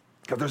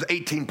 because there's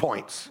 18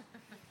 points.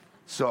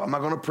 So I'm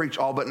not going to preach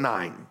all but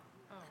 9.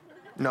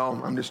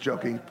 No, I'm just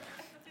joking.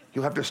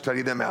 You'll have to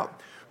study them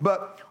out.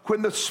 But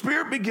when the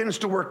Spirit begins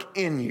to work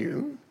in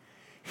you,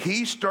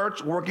 he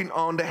starts working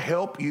on to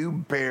help you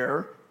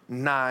bear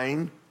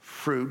 9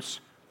 fruits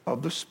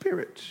of the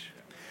Spirit.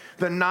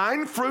 The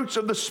 9 fruits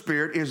of the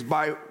Spirit is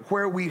by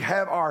where we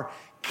have our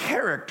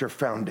character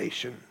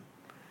foundation.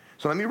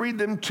 So let me read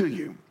them to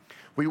you.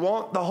 We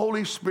want the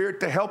Holy Spirit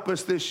to help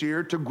us this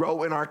year to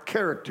grow in our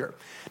character.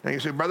 Now you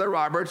say, Brother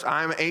Roberts,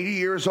 I'm 80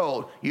 years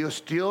old. You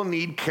still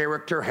need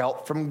character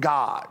help from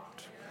God.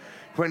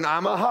 When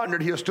I'm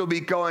 100, he'll still be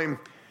going,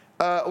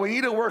 we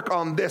need to work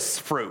on this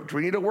fruit.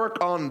 We need to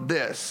work on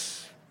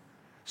this.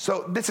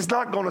 So this is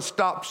not going to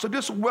stop. So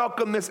just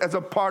welcome this as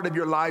a part of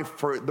your life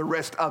for the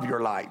rest of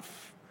your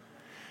life.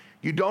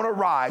 You don't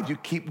arrive, you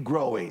keep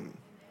growing.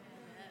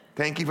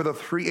 Thank you for the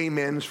 3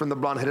 amens from the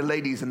blonde-headed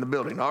ladies in the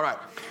building. All right.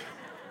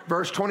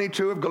 Verse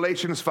 22 of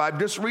Galatians 5.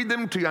 Just read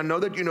them to you. I know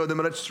that you know them,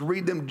 but let's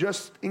read them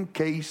just in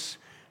case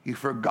you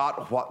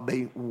forgot what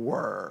they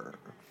were.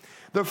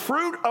 The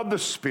fruit of the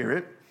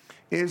Spirit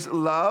is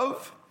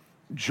love,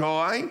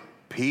 joy,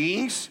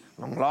 peace,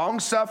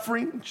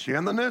 long-suffering,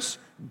 gentleness,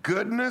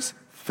 goodness,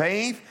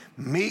 faith,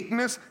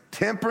 meekness,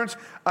 temperance.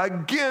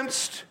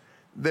 Against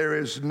there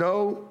is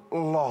no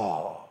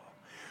law.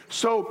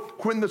 So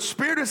when the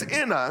Spirit is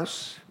in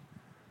us,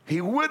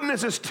 he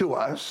witnesses to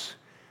us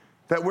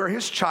that we're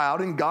his child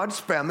in God's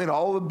family and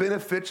all the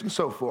benefits and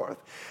so forth.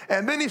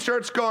 And then he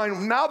starts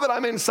going, now that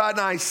I'm inside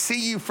and I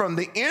see you from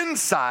the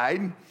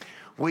inside,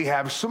 we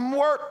have some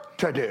work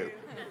to do.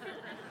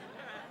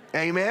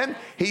 Amen?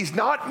 He's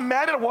not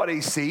mad at what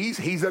he sees.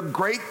 He's a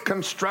great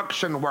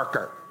construction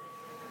worker.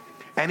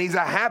 And he's a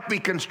happy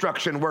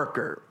construction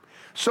worker.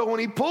 So when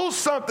he pulls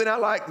something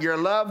out like your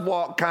love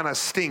walk kind of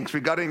stinks, we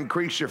got to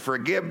increase your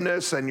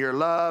forgiveness and your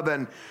love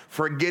and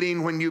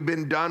forgetting when you've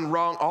been done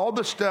wrong, all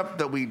the stuff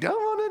that we don't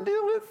want to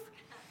deal with.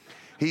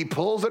 He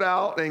pulls it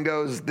out and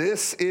goes,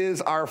 this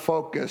is our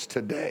focus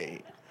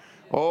today,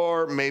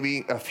 or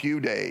maybe a few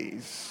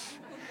days.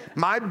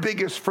 My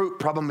biggest fruit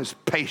problem is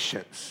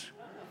patience.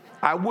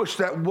 I wish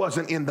that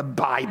wasn't in the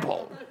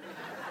Bible.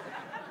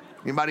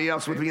 Anybody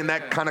else with me in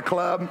that kind of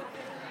club?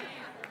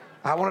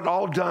 I want it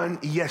all done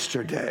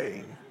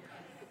yesterday.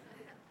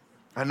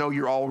 I know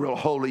you're all real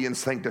holy and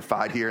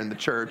sanctified here in the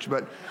church,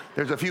 but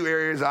there's a few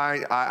areas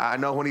I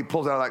know when he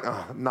pulls out, like,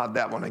 oh, not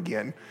that one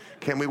again.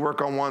 Can we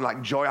work on one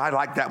like joy? I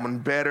like that one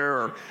better,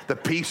 or the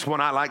peace one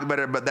I like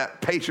better, but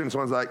that patience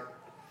one's like,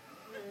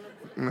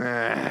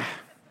 nah.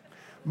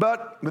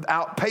 But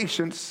without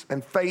patience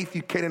and faith,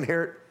 you can't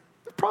inherit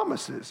the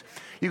promises.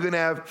 You can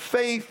have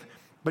faith,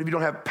 but if you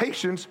don't have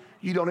patience,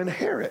 you don't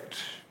inherit.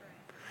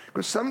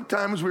 Because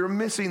sometimes we're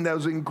missing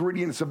those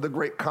ingredients of the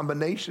great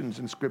combinations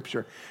in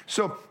Scripture.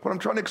 So what I'm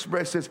trying to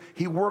express is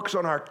he works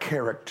on our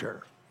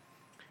character.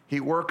 He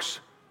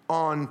works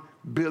on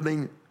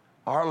building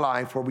our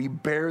life where we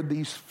bear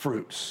these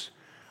fruits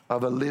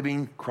of a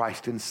living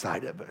Christ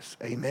inside of us.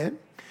 Amen?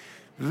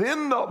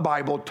 Then the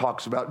Bible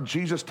talks about,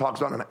 Jesus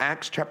talks about in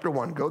Acts chapter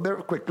 1. Go there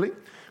quickly.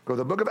 Go to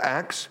the book of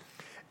Acts.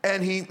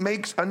 And he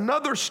makes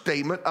another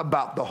statement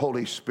about the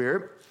Holy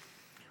Spirit.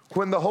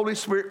 When the Holy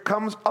Spirit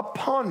comes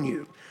upon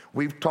you.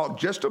 We've talked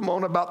just a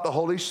moment about the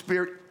Holy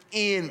Spirit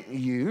in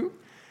you,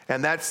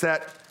 and that's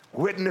that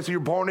witness you're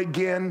born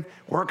again,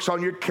 works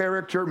on your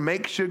character,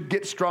 makes you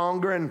get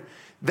stronger, and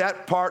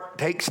that part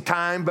takes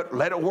time, but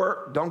let it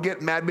work. Don't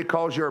get mad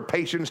because your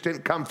patience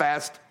didn't come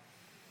fast.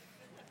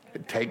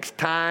 It takes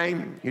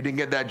time. You didn't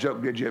get that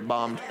joke, did you? It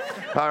bombed.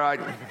 All right,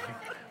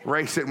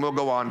 erase it and we'll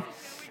go on.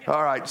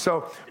 All right,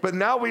 so, but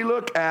now we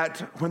look at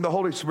when the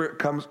Holy Spirit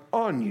comes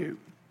on you.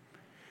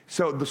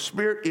 So the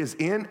Spirit is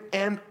in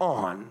and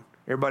on.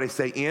 Everybody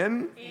say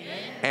in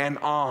and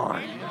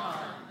on.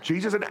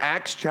 Jesus in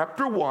Acts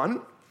chapter 1,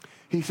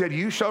 he said,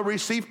 you shall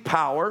receive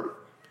power.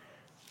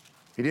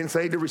 He didn't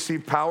say to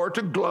receive power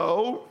to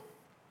glow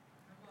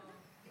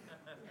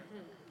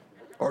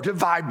or to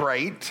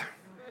vibrate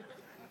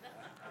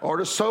or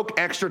to soak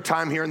extra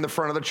time here in the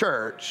front of the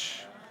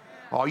church.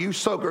 All you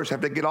soakers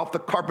have to get off the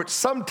carpet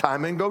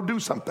sometime and go do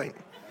something.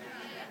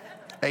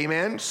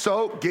 Amen.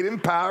 So get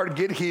empowered,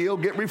 get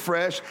healed, get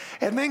refreshed,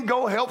 and then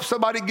go help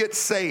somebody get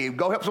saved.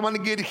 Go help somebody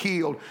get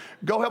healed.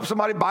 Go help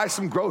somebody buy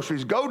some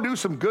groceries. Go do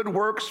some good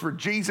works for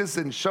Jesus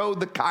and show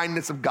the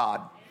kindness of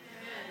God. Amen.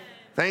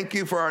 Thank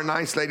you for our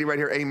nice lady right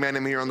here. Amen.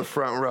 I'm here on the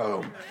front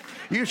row.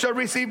 You shall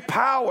receive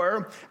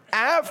power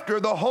after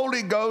the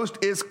Holy Ghost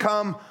is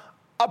come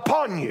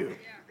upon you.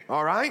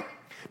 All right?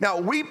 Now,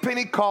 we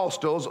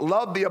Pentecostals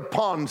love the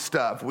upon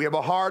stuff. We have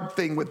a hard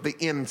thing with the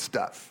in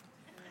stuff.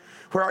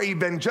 Where our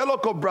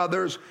evangelical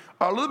brothers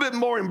are a little bit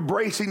more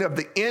embracing of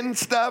the in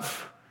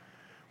stuff,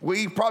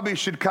 we probably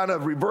should kind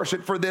of reverse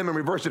it for them and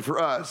reverse it for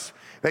us.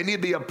 They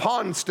need the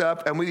upon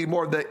stuff, and we need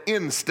more of the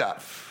in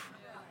stuff.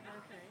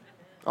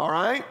 All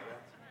right?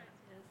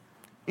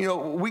 You know,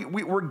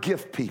 we're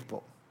gift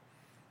people.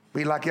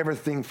 We like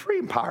everything free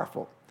and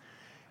powerful.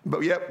 But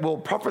yet we'll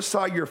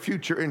prophesy your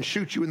future and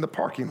shoot you in the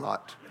parking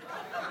lot.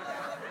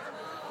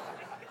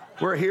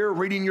 We're here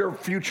reading your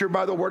future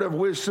by the word of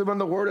wisdom and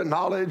the word of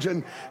knowledge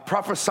and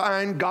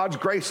prophesying God's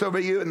grace over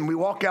you. And we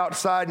walk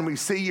outside and we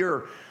see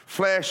your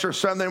flesh or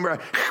something. We're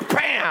like,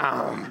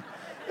 bam!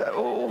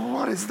 Oh,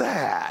 what is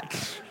that?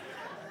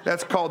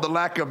 That's called the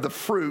lack of the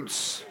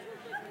fruits.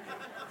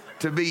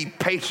 To be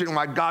patient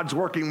while God's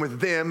working with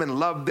them and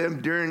love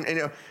them during,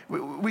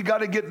 we got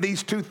to get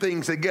these two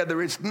things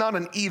together. It's not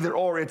an either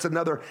or, it's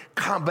another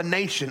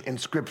combination in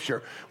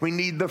Scripture. We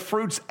need the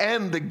fruits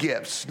and the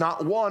gifts,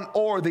 not one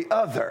or the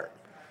other.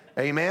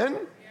 Amen?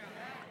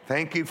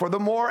 Thank you for the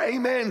more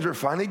amens. We're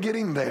finally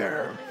getting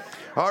there.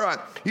 All right.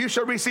 You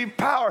shall receive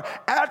power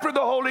after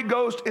the Holy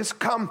Ghost is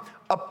come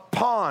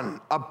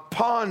upon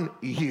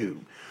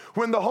you.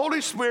 When the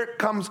Holy Spirit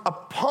comes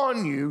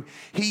upon you,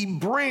 he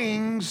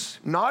brings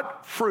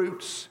not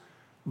fruits,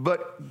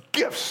 but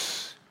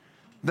gifts.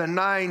 The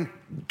 9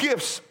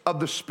 gifts of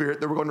the Spirit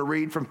that we're going to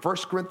read from 1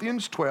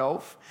 Corinthians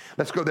 12.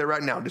 Let's go there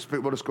right now.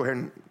 We'll just go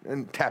ahead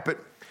and tap it.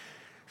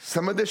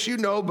 Some of this you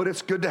know, but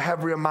it's good to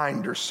have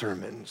reminder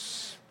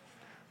sermons.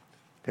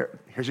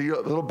 Here's a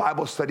little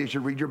Bible study as you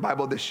read your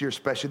Bible this year,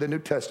 especially the New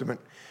Testament.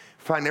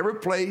 Find every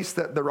place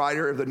that the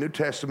writer of the New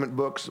Testament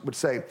books would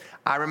say,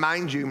 I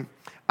remind you,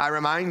 I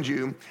remind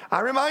you, I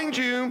remind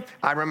you,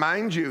 I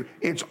remind you.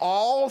 It's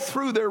all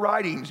through their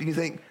writings. And you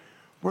think,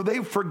 were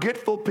they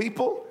forgetful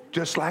people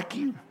just like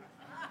you?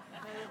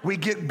 We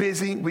get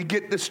busy, we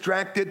get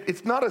distracted.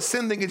 It's not a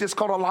sin thing, it's just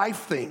called a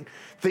life thing.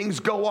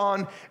 Things go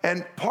on,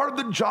 and part of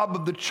the job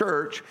of the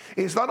church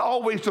is not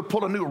always to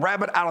pull a new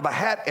rabbit out of the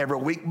hat every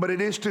week, but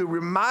it is to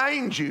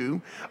remind you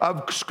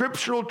of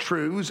scriptural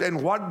truths and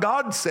what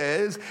God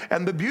says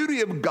and the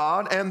beauty of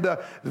God and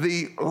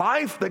the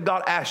life that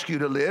God asks you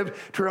to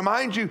live, to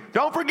remind you,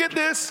 don't forget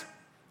this,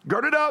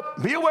 gird it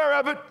up, be aware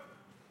of it,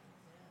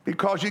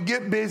 because you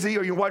get busy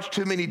or you watch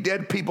too many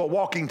dead people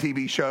walking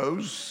TV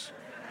shows,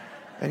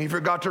 and you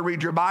forgot to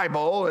read your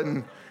Bible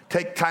and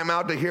take time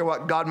out to hear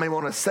what God may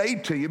want to say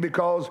to you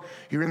because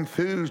you're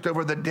enthused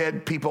over the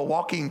dead people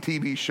walking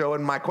TV show.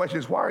 And my question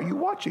is, why are you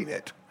watching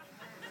it?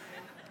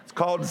 It's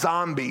called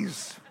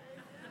Zombies.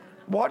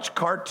 Watch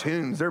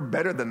cartoons. They're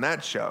better than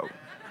that show.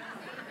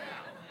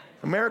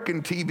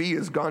 American TV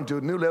has gone to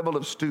a new level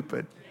of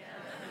stupid.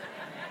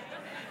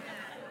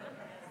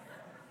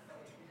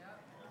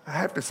 I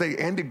have to say,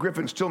 Andy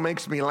Griffin still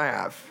makes me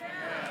laugh.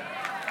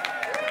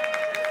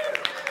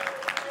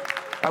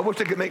 I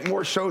wish I could make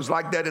more shows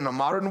like that in a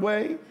modern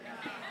way.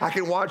 I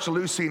can watch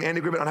Lucy and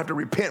Andy Griffin. I don't have to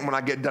repent when I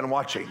get done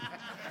watching.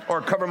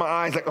 Or cover my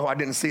eyes like, oh, I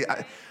didn't see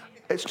it.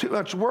 It's too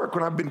much work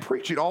when I've been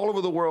preaching all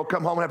over the world,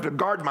 come home and have to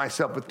guard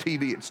myself with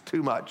TV. It's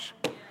too much.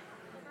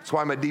 That's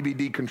why I'm a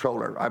DVD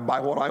controller. I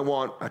buy what I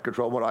want. I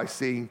control what I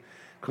see.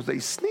 Because they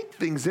sneak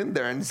things in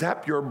there and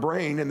zap your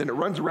brain, and then it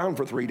runs around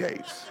for 3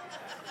 days.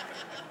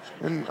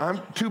 And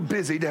I'm too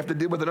busy to have to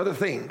deal with another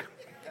thing.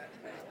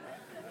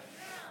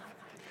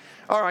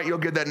 All right, you'll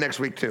get that next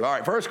week too. All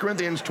right, 1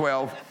 Corinthians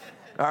 12.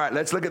 All right,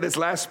 let's look at this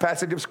last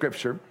passage of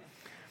Scripture.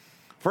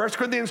 1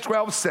 Corinthians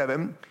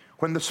 12:7.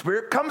 When the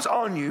Spirit comes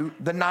on you,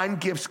 the 9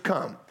 gifts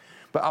come.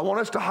 But I want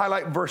us to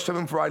highlight verse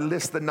 7 before I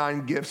list the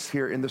 9 gifts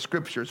here in the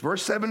Scriptures.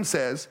 Verse 7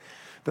 says,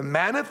 the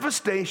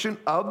manifestation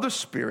of the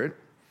Spirit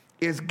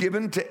is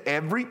given to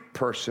every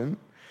person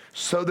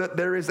so that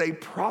there is a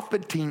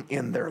profiting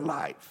in their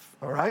life.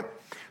 All right?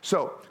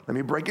 So let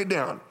me break it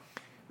down.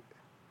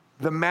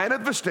 The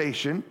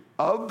manifestation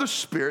of the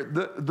Spirit,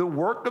 the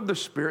work of the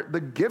Spirit, the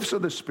gifts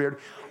of the Spirit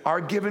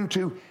are given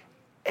to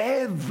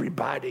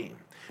everybody.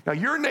 Now,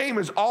 your name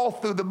is all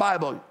through the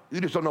Bible. You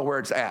just don't know where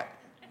it's at.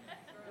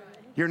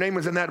 Your name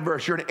is in that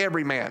verse. You're an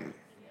everyman.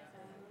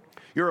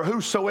 You're a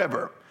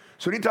whosoever.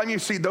 So anytime you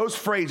see those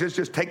phrases,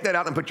 just take that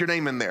out and put your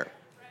name in there.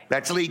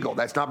 That's legal.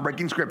 That's not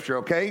breaking Scripture,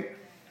 okay?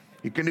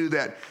 You can do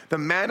that. The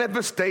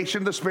manifestation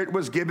of the Spirit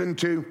was given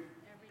to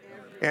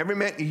every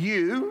man,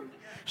 you,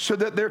 so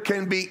that there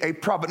can be a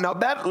profit. Now,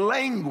 that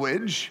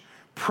language,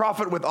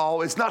 profit with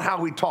all, is not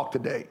how we talk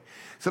today.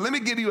 So let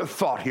me give you a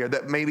thought here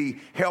that maybe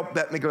help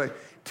that make it,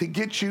 to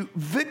get you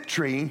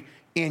victory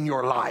in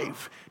your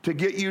life, to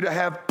get you to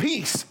have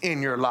peace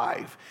in your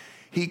life.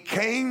 He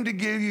came to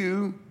give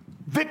you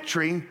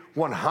victory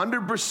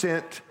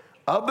 100%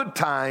 of the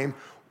time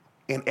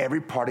in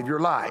every part of your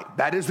life.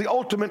 That is the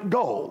ultimate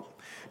goal.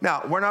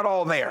 Now, we're not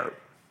all there.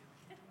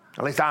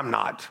 At least I'm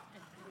not.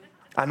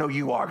 I know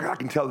you are. I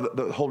can tell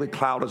the holy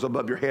cloud is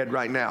above your head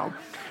right now.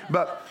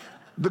 But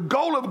the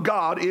goal of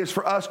God is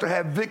for us to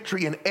have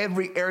victory in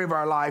every area of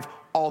our life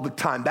all the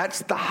time.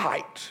 That's the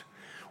height.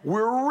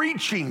 We're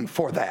reaching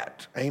for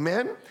that.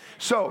 Amen?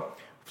 So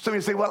some of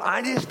you say, well,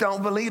 I just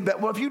don't believe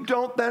that. Well, if you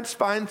don't, that's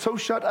fine. So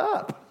shut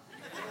up.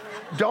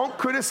 Don't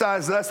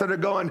criticize us that are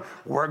going,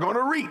 we're going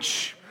to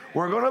reach.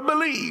 We're going to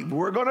believe.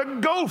 We're going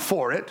to go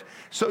for it.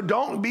 So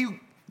don't be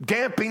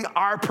damping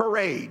our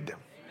parade.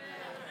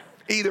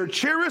 Either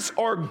cheer us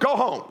or go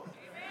home.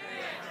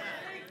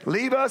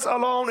 Leave us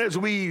alone as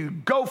we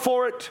go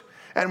for it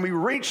and we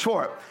reach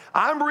for it.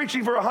 I'm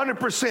reaching for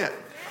 100%.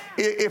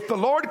 If the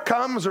Lord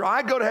comes or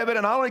I go to heaven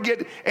and I only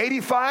get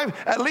 85,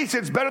 at least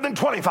it's better than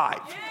 25.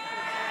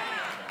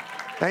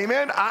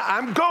 Amen.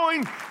 I'm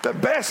going the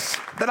best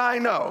that I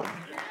know.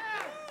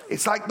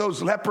 It's like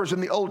those lepers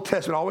in the Old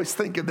Testament. I always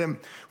think of them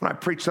when I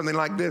preach something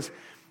like this.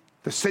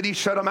 The city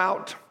shut them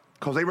out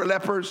because they were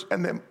lepers,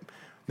 and then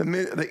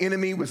the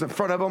enemy was in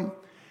front of them.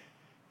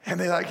 And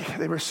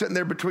they were sitting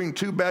there between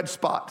 2 bad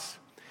spots.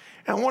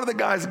 And one of the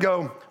guys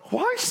go,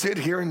 why sit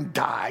here and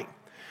die?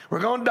 We're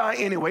going to die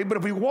anyway, but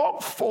if we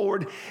walk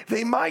forward,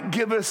 they might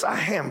give us a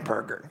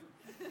hamburger.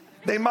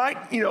 They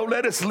might,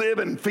 let us live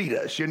and feed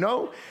us,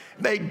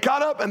 They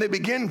got up and they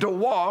began to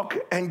walk,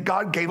 and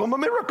God gave them a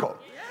miracle.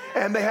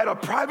 And they had a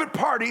private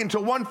party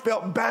until one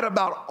felt bad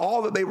about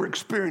all that they were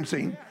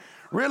experiencing,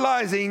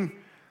 realizing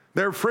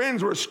their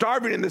friends were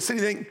starving in the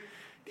city.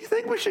 Do you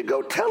think we should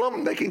go tell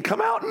them they can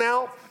come out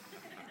now?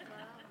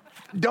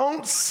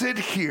 Don't sit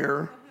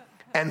here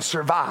and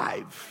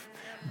survive.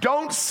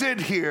 Don't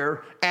sit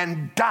here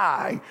and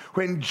die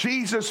when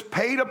Jesus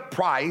paid a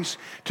price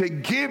to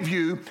give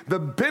you the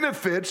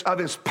benefits of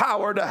his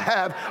power to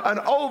have an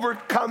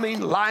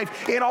overcoming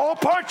life in all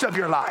parts of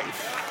your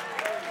life.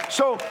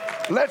 So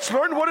let's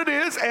learn what it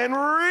is and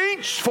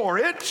reach for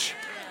it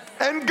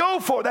and go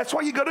for it. That's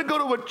why you got to go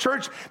to a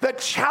church that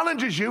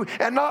challenges you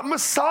and not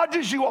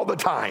massages you all the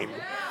time.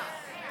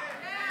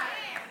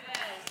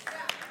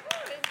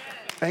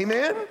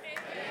 Amen?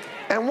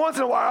 And once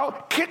in a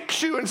while,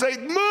 kicks you and say,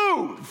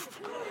 move.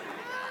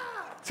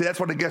 See, that's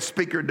what a guest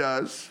speaker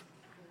does,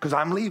 because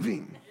I'm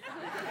leaving.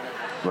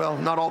 Well,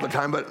 not all the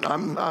time, but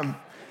I'm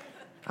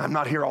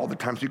not here all the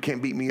time, so you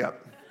can't beat me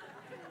up.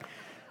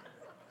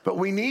 But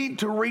we need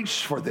to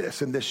reach for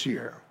this in this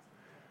year.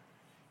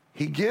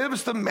 He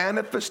gives the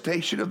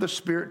manifestation of the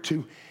Spirit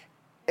to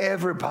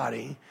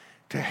everybody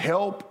to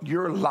help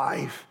your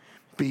life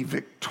be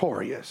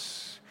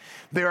victorious.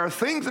 There are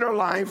things in our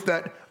life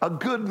that a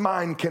good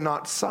mind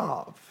cannot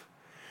solve.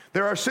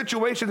 There are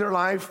situations in our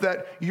life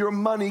that your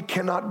money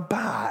cannot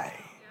buy.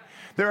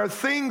 There are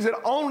things that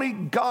only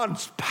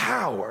God's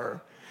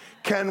power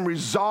can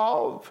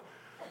resolve,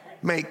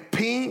 make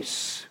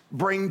peace,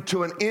 bring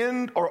to an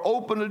end, or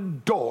open a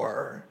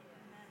door.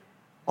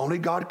 Only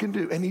God can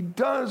do. And he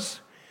does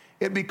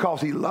it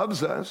because he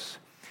loves us.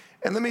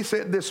 And let me say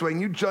it this way,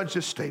 and you judge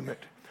this statement.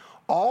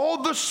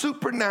 All the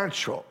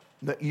supernatural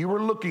that you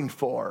were looking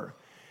for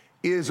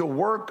is a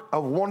work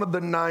of one of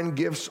the 9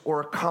 gifts or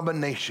a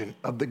combination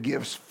of the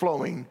gifts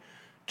flowing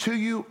to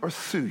you or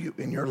through you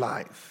in your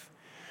life.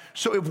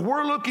 So if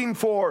we're looking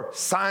for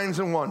signs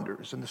and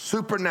wonders and the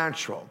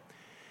supernatural,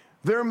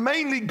 they're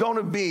mainly going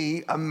to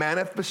be a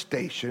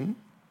manifestation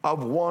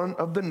of one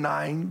of the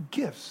 9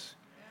 gifts.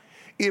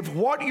 If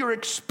what you're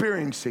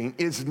experiencing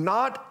is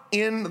not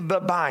in the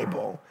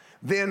Bible,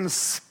 then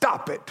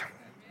stop it.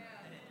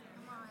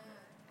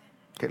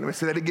 Okay, let me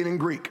say that again in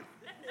Greek.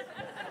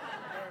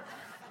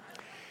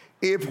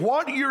 If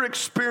what you're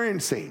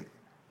experiencing,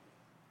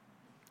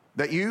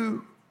 that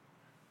you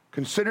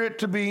consider it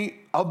to be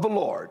of the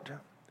Lord,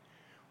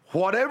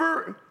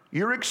 whatever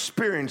you're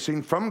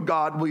experiencing from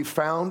God we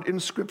found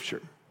in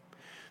Scripture,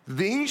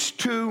 these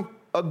two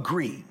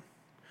agree.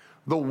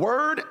 The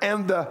Word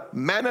and the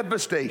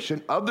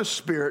manifestation of the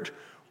Spirit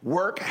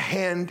work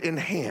hand in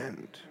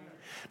hand.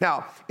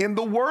 Now, in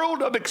the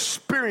world of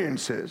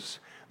experiences,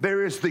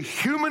 there is the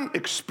human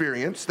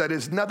experience that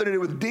is nothing to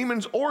do with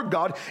demons or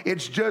God.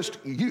 It's just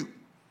you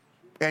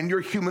and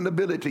your human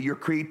ability, your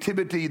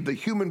creativity, the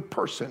human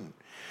person.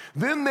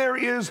 Then there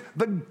is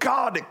the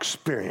God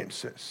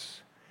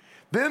experiences.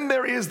 Then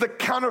there is the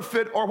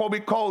counterfeit, or what we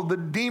call the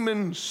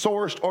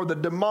demon-sourced or the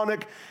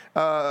demonic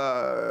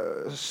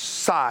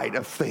side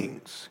of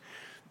things.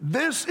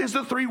 This is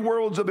the 3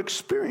 worlds of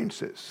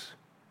experiences.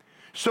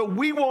 So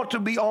we want to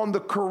be on the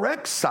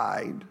correct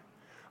side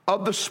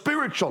of the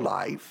spiritual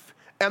life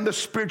and the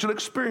spiritual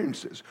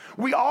experiences.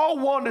 We all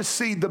want to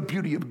see the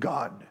beauty of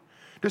God,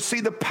 to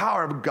see the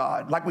power of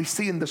God like we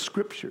see in the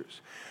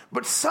Scriptures.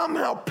 But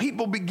somehow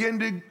people begin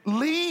to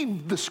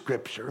leave the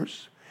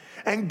Scriptures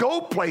and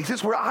go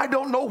places where I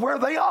don't know where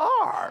they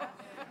are.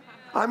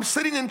 I'm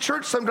sitting in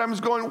church sometimes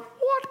going,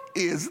 what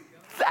is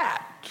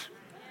that?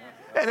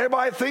 And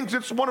everybody thinks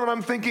it's one of them.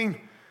 I'm thinking,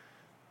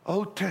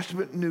 Old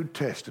Testament, New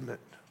Testament,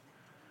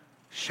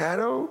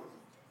 shadow,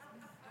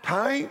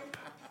 type,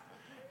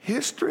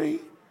 history.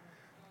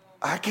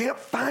 I can't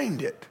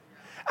find it.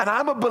 And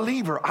I'm a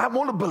believer. I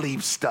want to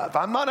believe stuff.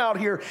 I'm not out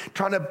here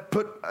trying to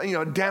put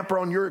a damper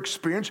on your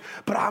experience,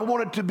 but I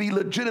want it to be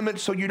legitimate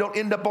so you don't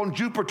end up on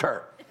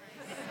Jupiter.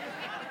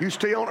 You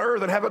stay on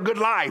earth and have a good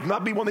life,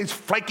 not be one of these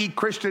flaky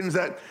Christians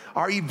that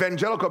our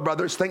evangelical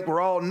brothers think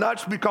we're all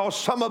nuts, because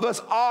some of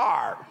us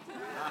are.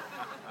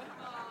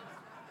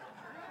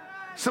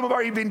 Some of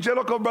our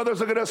evangelical brothers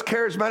look at us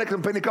charismatics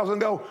and Pentecostals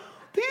and go,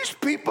 these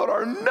people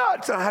are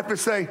nuts. And I have to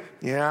say,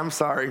 yeah, I'm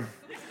sorry.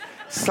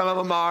 Some of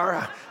them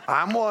are.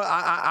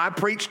 I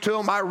preach to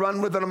them. I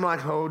run with them. I'm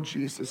like, oh,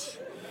 Jesus,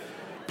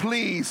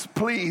 please,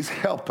 please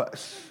help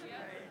us.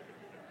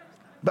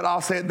 But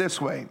I'll say it this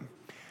way.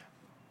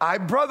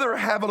 I'd rather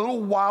have a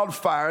little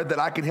wildfire that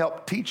I can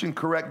help teach and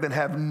correct than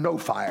have no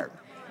fire.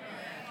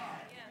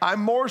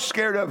 I'm more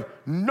scared of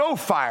no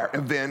fire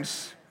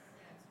events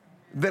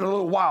than a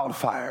little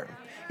wildfire.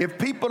 If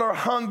people are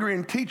hungry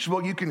and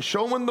teachable, you can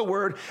show them the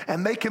Word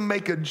and they can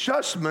make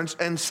adjustments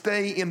and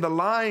stay in the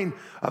line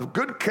of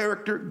good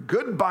character,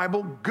 good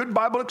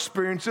Bible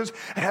experiences,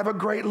 and have a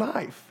great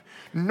life.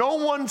 No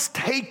one's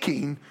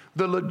taking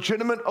the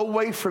legitimate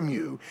away from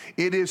you.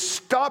 It is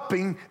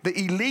stopping the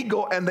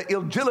illegal and the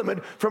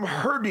illegitimate from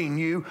hurting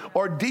you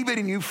or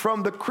deviating you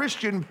from the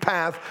Christian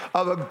path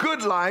of a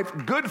good life,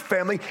 good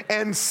family,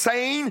 and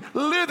sane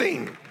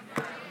living.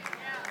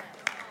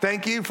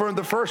 Thank you for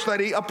the First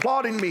Lady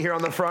applauding me here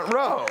on the front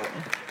row.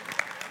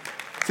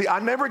 See, I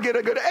never get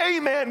a good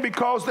amen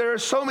because there are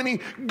so many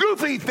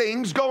goofy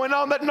things going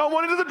on that no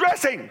one is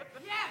addressing.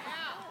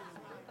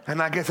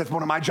 And I guess that's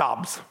one of my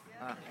jobs.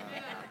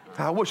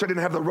 I wish I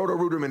didn't have the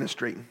Roto-Rooter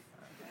ministry.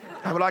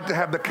 I would like to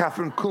have the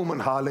Catherine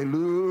Kuhlman,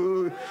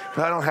 hallelujah.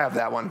 But I don't have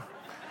that one.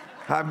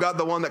 I've got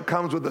the one that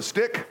comes with a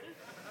stick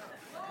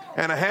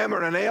and a hammer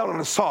and a nail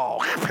and a saw.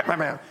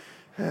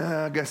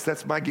 I guess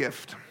that's my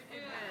gift.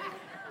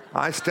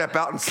 I step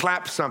out and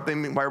slap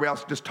something while everybody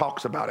else just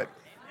talks about it.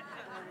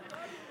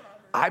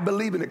 I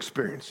believe in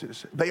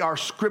experiences. They are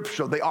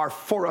scriptural. They are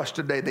for us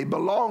today. They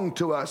belong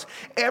to us,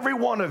 every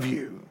one of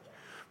you.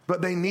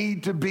 But they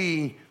need to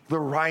be the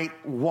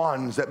right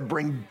ones that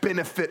bring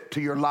benefit to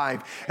your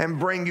life and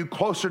bring you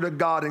closer to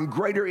God and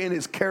greater in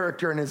his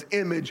character and his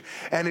image.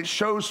 And it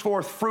shows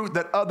forth fruit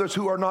that others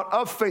who are not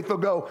of faith will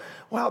go,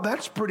 wow,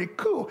 that's pretty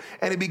cool.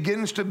 And it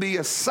begins to be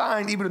a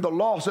sign even to the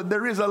lost that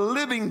there is a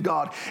living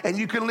God and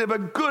you can live a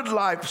good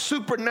life,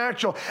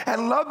 supernatural,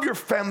 and love your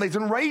families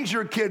and raise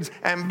your kids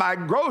and buy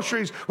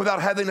groceries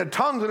without having the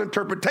tongues and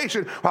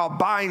interpretation while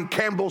buying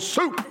Campbell's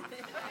soup.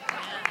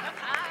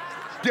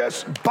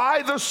 Just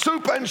buy the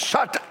soup and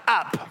shut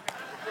up.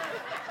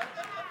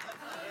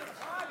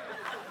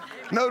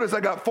 Notice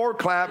I got 4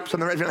 claps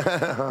and the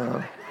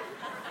rest.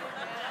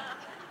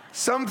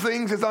 Some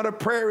things is not a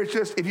prayer. It's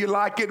just if you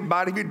like it,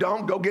 buy it. If you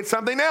don't, go get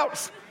something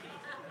else.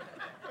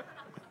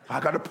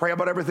 I got to pray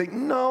about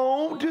everything.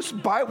 No,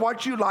 just buy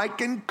what you like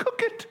and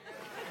cook it.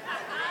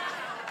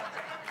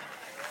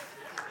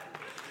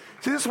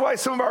 See, this is why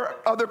some of our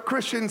other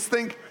Christians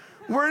think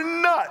we're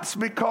nuts,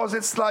 because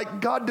it's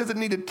like God doesn't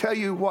need to tell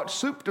you what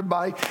soup to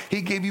buy.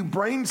 He gave you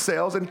brain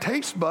cells and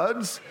taste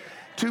buds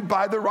to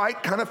buy the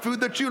right kind of food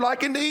that you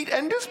like and eat,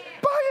 and just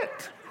buy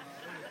it.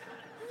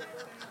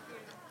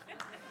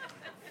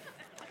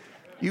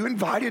 You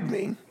invited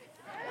me.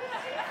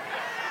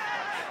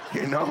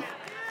 You know?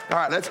 All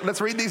right,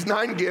 let's read these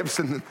 9 gifts,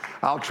 and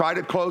I'll try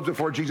to close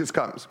before Jesus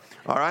comes.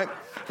 All right?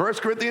 1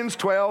 Corinthians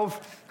 12,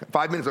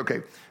 5 minutes,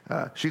 okay.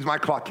 She's my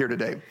clock here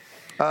today.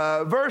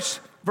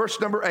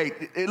 Verse number 8,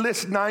 it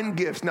lists 9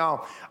 gifts.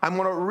 Now, I'm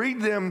going to read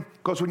them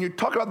because when you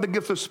talk about the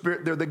gifts of the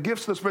Spirit, they're the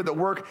gifts of the Spirit that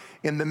work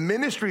in the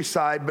ministry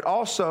side, but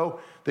also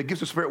the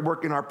gifts of the Spirit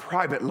work in our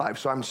private life.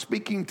 So I'm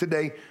speaking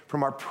today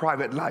from our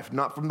private life,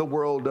 not from the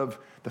world of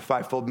the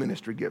fivefold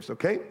ministry gifts,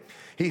 okay?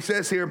 He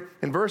says here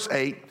in verse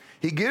 8,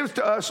 he gives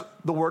to us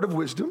the word of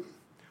wisdom,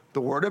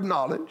 the word of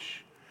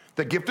knowledge,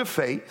 the gift of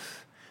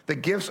faith, the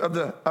gifts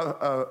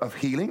of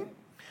healing.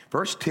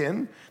 Verse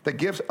 10, the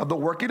gifts of the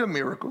working of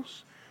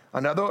miracles.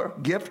 Another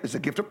gift is a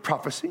gift of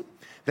prophecy,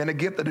 then a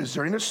gift of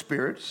discerning of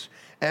spirits,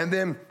 and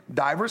then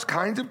diverse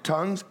kinds of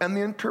tongues and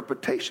the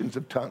interpretations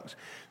of tongues.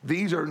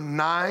 These are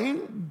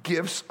 9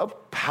 gifts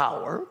of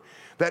power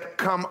that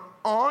come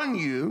on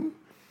you,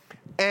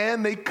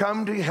 and they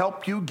come to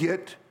help you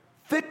get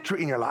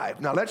victory in your life.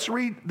 Now let's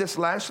read this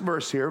last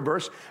verse here,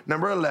 verse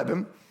number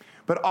 11.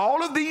 But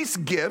all of these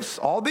gifts,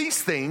 all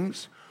these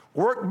things,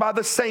 work by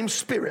the same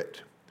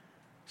Spirit.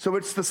 So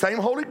it's the same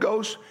Holy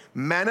Ghost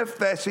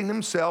manifesting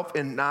himself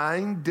in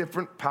 9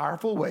 different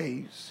powerful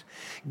ways,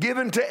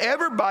 given to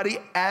everybody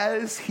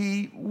as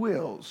he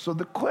wills. So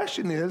the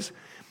question is,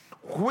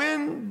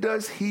 when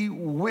does he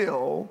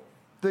will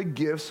the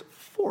gifts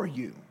for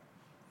you?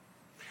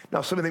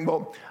 Now, some of you think,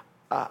 well,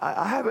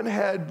 I haven't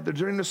had the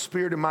journey of the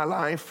Spirit in my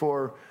life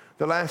for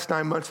the last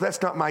 9 months.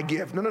 That's not my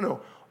gift.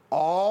 No.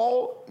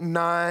 All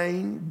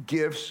 9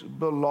 gifts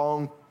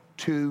belong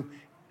to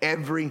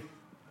every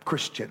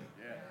Christian.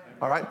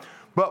 All right?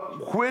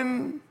 But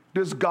when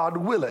does God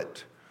will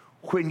it?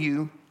 When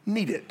you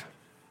need it.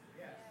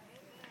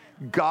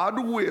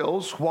 God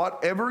wills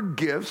whatever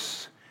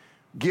gift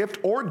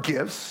or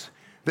gifts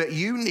that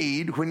you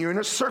need when you're in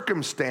a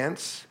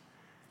circumstance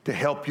to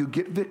help you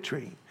get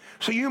victory.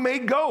 So you may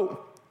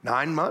go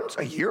 9 months,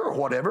 a year, or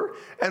whatever,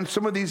 and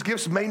some of these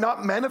gifts may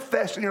not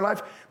manifest in your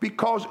life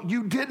because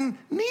you didn't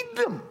need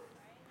them,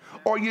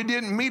 or you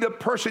didn't meet a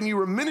person you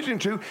were ministering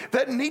to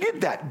that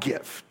needed that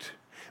gift.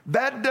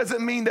 That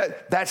doesn't mean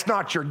that that's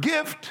not your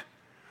gift.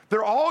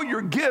 They're all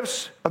your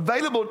gifts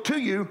available to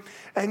you,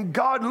 and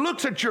God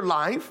looks at your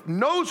life,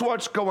 knows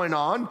what's going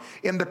on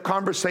in the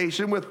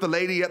conversation with the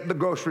lady at the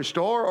grocery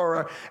store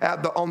or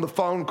on the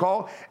phone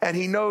call, and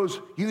he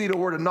knows you need a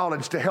word of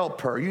knowledge to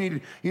help her. You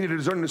need to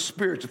discern the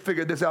Spirit to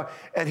figure this out,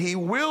 and he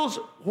wills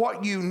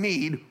what you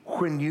need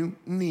when you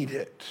need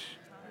it.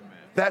 Amen.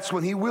 That's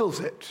when he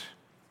wills it.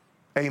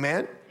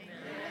 Amen? Amen?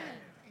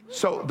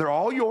 So they're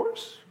all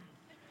yours.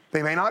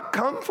 They may not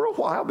come for a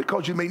while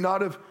because you may not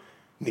have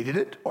needed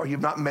it, or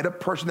you've not met a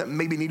person that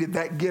maybe needed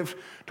that gift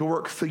to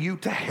work for you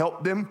to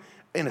help them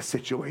in a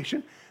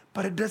situation,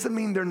 but it doesn't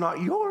mean they're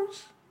not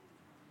yours.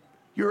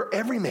 You're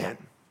every man,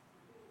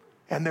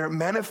 and they're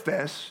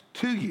manifest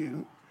to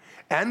you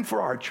and for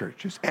our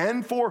churches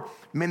and for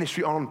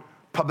ministry on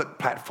public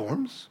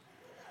platforms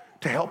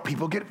to help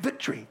people get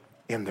victory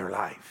in their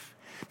life.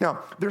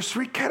 Now, there's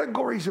 3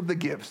 categories of the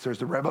gifts. There's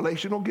the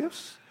revelational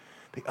gifts,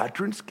 the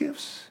utterance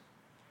gifts,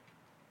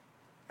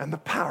 and the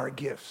power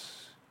gifts.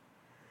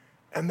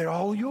 And they're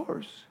all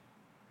yours.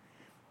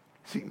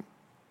 See,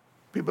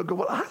 people go,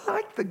 well, I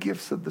like the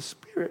gifts of the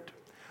Spirit.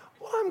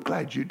 Well, I'm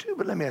glad you do,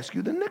 but let me ask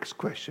you the next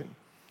question.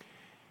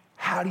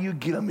 How do you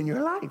get them in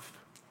your life?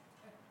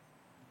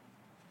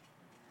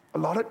 A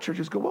lot of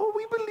churches go, well,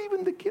 we believe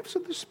in the gifts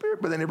of the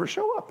Spirit, but they never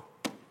show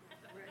up.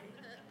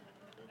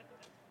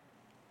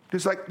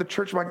 Just like the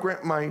church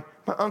my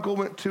uncle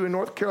went to in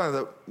North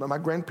Carolina that my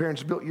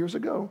grandparents built years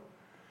ago,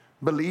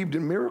 believed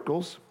in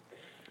miracles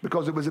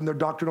because it was in their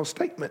doctrinal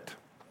statement.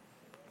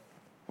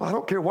 Well, I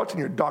don't care what's in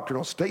your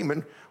doctrinal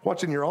statement.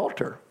 What's in your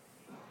altar?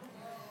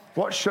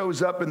 What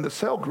shows up in the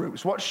cell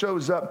groups? What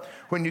shows up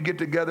when you get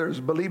together as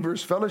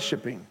believers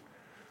fellowshipping?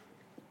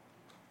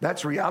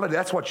 That's reality.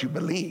 That's what you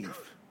believe.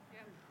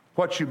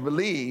 What you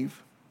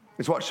believe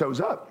is what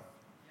shows up.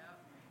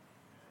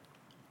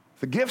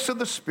 The gifts of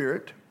the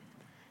Spirit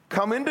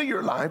come into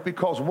your life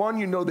because, one,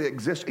 you know they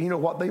exist and you know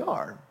what they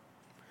are.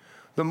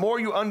 The more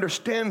you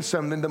understand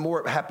something, the more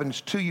it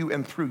happens to you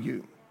and through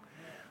you.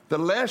 The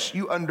less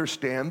you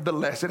understand, the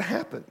less it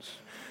happens.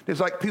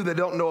 It's like people that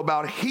don't know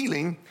about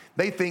healing.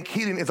 They think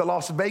healing is a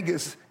Las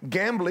Vegas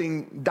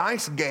gambling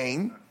dice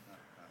game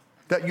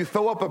that you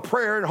throw up a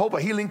prayer and hope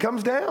a healing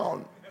comes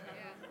down.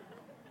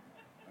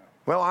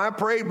 Well, I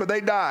prayed, but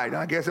they died.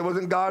 I guess it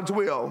wasn't God's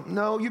will.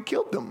 No, you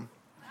killed them.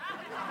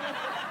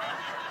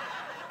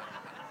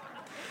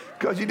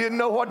 Because you didn't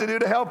know what to do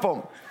to help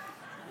them.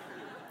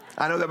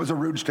 I know that was a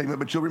rude statement,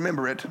 but you'll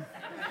remember it.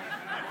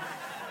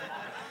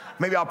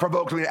 Maybe I'll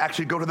provoke me to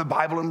actually go to the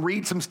Bible and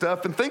read some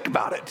stuff and think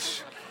about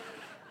it.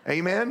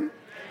 Amen?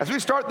 As we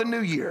start the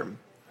new year,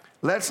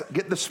 let's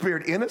get the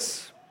Spirit in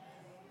us,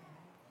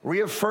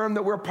 reaffirm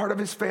that we're a part of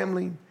His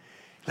family,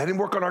 let Him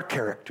work on our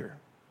character.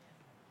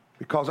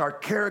 Because our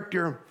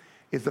character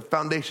is the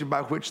foundation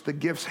by which the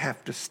gifts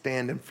have to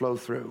stand and flow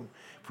through.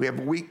 If we have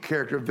weak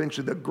character,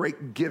 eventually the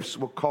great gifts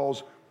will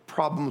cause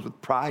problems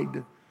with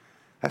pride.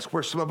 That's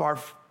where some of our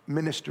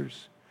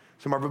ministers,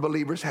 some of our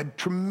believers had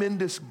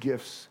tremendous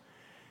gifts,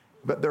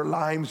 but their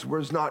lives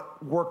was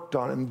not worked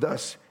on, and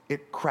thus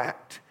it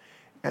cracked,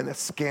 and a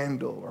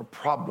scandal or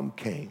problem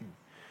came.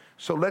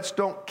 So let's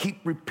don't keep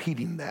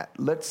repeating that.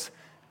 Let's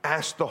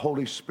ask the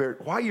Holy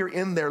Spirit, while you're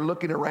in there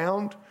looking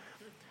around,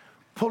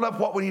 pull up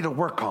what we need to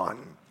work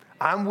on.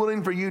 I'm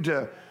willing for you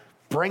to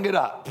bring it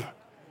up.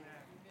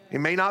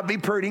 It may not be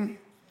pretty,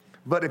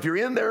 but if you're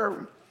in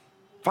there,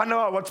 find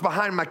out what's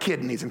behind my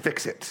kidneys and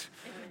fix it.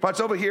 What's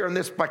over here in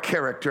this, my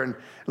character, and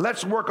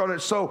let's work on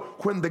it so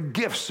when the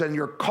gifts and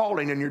your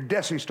calling and your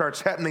destiny starts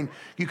happening,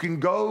 you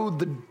can go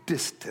the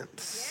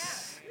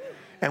distance.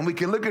 And we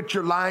can look at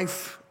your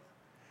life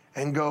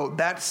and go,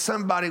 that's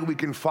somebody we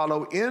can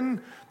follow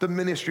in the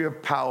ministry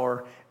of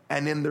power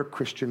and in their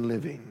Christian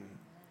living.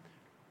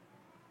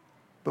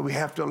 But we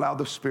have to allow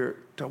the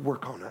Spirit to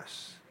work on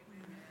us.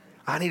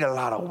 I need a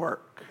lot of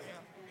work.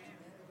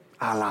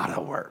 A lot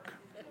of work.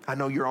 I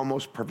know you're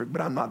almost perfect, but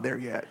I'm not there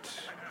yet.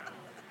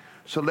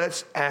 So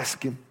let's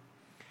ask Him.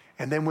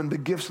 And then when the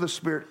gifts of the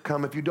Spirit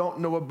come, if you don't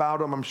know about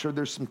them, I'm sure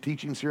there's some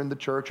teachings here in the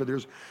church, or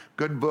there's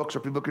good books, or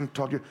people can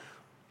talk to you.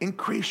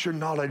 Increase your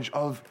knowledge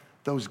of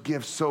those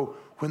gifts so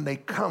when they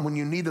come, when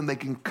you need them, they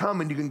can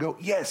come and you can go,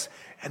 yes,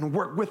 and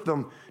work with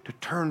them to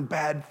turn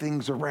bad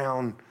things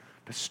around,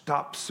 to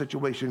stop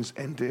situations,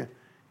 and to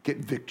get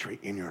victory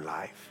in your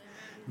life.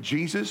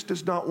 Jesus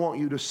does not want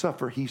you to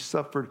suffer. He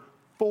suffered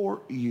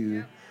for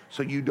you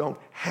so you don't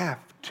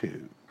have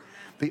to.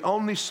 The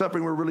only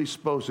suffering we're really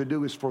supposed to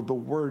do is for the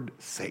word's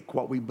sake,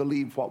 what we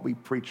believe, what we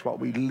preach, what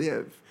we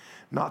live.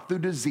 Not through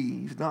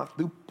disease, not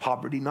through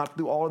poverty, not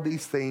through all of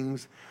these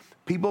things.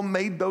 People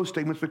made those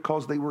statements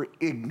because they were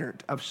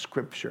ignorant of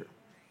Scripture.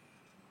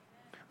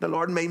 The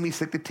Lord made me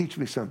sick to teach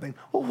me something.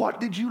 Well, what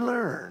did you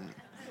learn?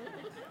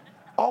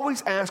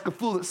 Always ask a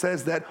fool that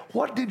says that,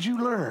 what did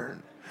you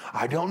learn?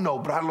 I don't know,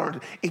 but I learned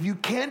it. If you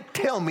can't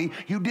tell me,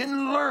 you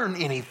didn't learn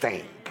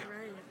anything.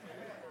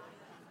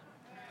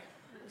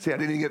 See, I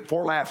didn't even get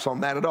 4 laughs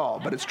on that at all,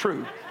 but it's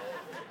true.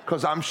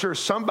 Because I'm sure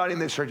somebody in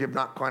this church, if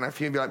not quite a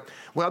few, be like,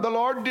 well, the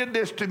Lord did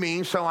this to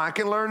me so I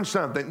can learn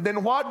something.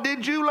 Then what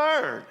did you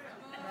learn?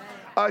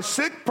 A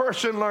sick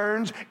person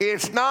learns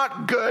it's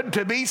not good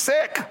to be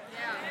sick.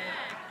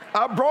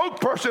 A broke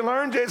person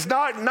learns it's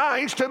not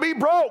nice to be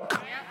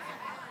broke.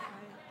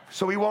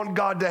 So we want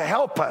God to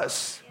help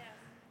us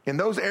in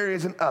those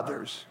areas and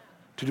others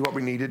to do what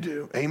we need to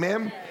do.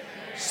 Amen?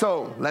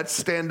 So let's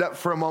stand up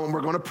for a moment.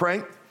 We're going to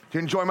pray. Did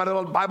you enjoy my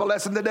little Bible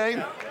lesson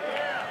today?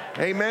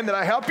 Amen. Did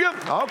I help you?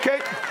 Okay.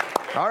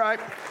 All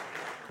right.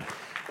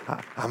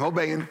 I'm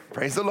obeying.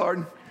 Praise the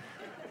Lord.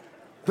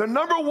 The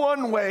number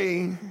one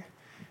way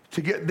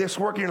to get this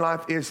work in your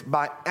life is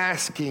by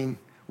asking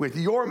with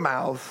your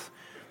mouth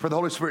for the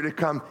Holy Spirit to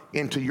come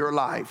into your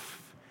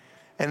life.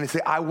 And to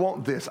say, I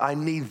want this. I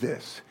need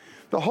this.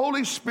 The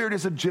Holy Spirit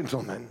is a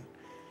gentleman.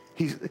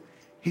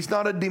 He's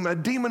not a demon. A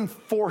demon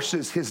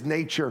forces his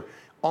nature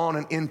on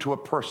and into a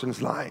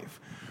person's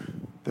life.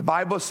 The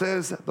Bible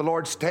says the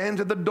Lord stands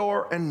at the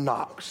door and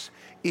knocks.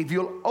 If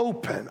you'll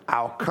open,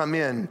 I'll come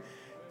in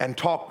and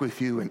talk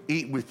with you and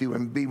eat with you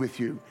and be with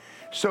you.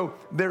 So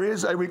there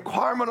is a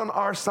requirement on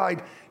our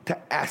side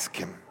to ask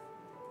Him.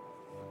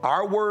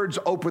 Our words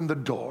open the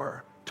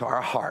door to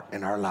our heart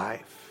and our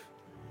life.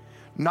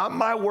 Not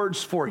my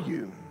words for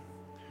you,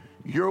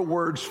 your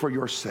words for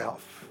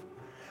yourself.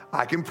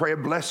 I can pray a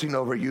blessing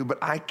over you, but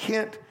I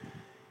can't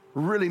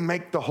really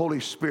make the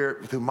Holy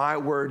Spirit, through my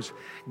words,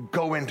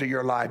 go into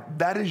your life.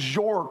 That is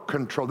your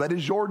control. That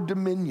is your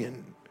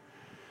dominion.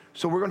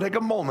 So we're going to take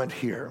a moment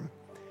here,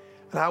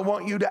 and I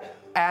want you to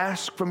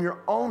ask from your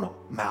own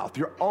mouth,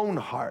 your own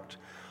heart,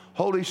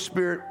 Holy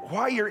Spirit,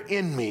 while you're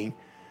in me,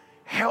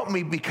 help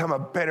me become a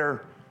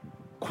better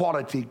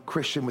quality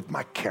Christian with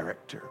my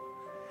character.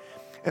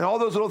 And all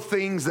those little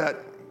things that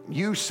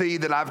you see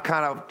that I've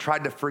kind of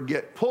tried to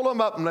forget, pull them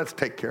up and let's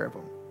take care of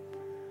them.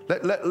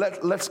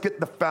 Let's get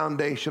the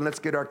foundation. Let's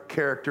get our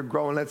character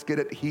growing. Let's get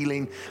it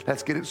healing.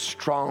 Let's get it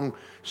strong.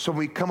 So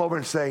we come over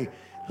and say,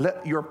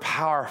 let your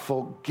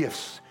powerful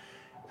gifts,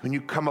 when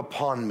you come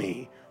upon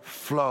me,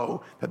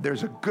 flow, that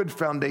there's a good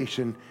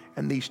foundation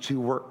and these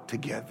two work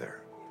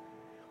together.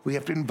 We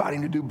have to invite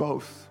him to do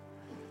both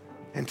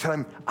and tell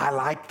him, I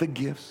like the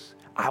gifts.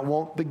 I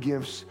want the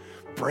gifts.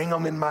 Bring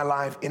them in my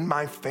life, in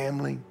my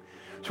family.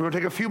 So we're going to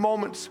take a few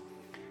moments.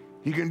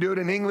 You can do it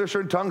in English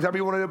or in tongues, however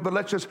you want to do it, but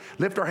let's just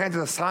lift our hands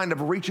as a sign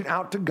of reaching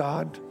out to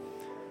God.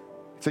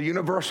 It's a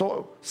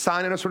universal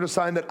sign and a sort of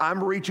sign that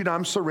I'm reaching,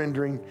 I'm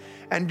surrendering.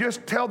 And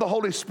just tell the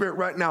Holy Spirit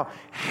right now,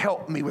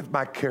 help me with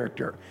my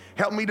character.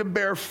 Help me to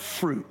bear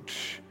fruit.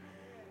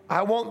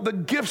 I want the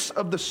gifts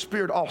of the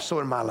Spirit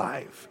also in my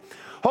life.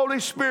 Holy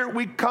Spirit,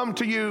 we come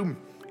to you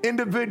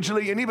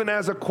individually and even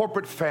as a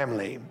corporate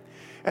family.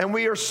 And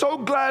we are so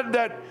glad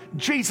that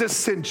Jesus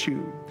sent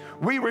you.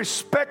 We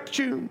respect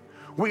you.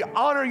 We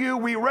honor you.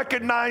 We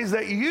recognize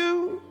that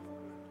you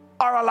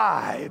are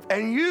alive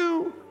and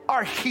you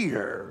are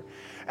here.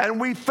 And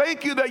we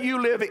thank you that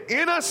you live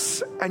in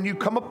us and you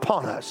come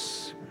upon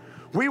us.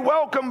 We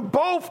welcome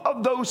both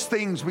of those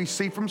things we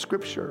see from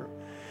Scripture.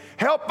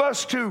 Help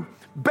us to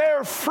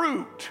bear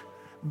fruit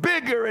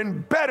bigger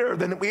and better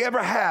than we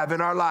ever have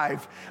in our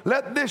life.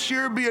 Let this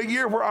year be a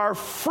year where our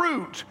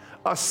fruit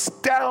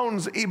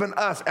astounds even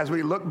us as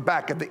we look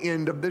back at the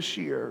end of this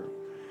year.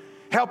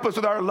 Help us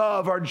with our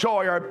love, our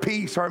joy, our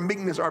peace, our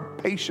meekness, our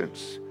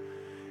patience.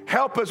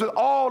 Help us with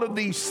all of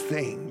these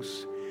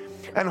things.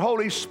 And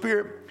Holy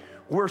Spirit,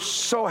 we're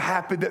so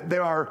happy that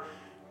there are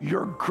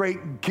your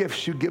great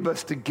gifts you give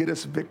us to get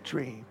us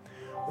victory.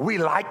 We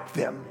like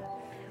them.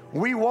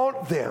 We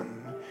want them.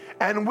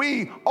 And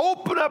we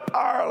open up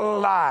our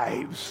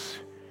lives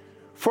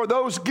for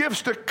those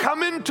gifts to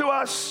come into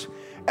us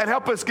and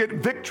help us get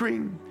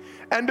victory,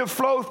 and to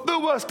flow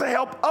through us to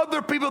help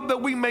other people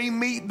that we may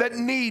meet that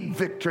need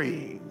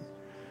victory.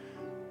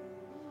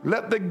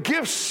 Let the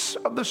gifts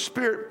of the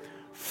Spirit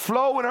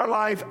flow in our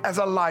life as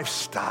a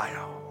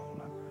lifestyle.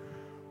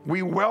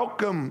 We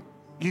welcome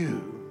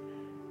you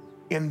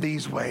in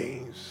these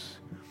ways.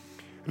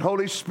 And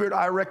Holy Spirit,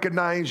 I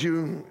recognize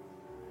you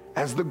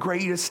as the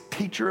greatest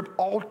teacher of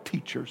all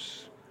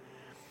teachers.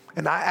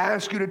 And I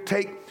ask you to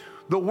take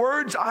the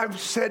words I've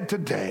said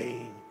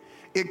today,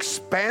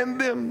 expand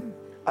them,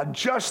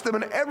 adjust them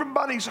in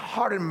everybody's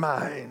heart and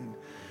mind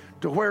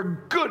to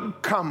where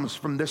good comes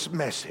from this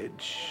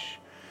message.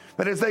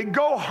 That as they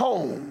go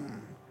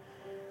home,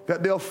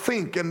 that they'll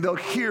think and they'll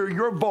hear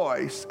your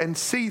voice and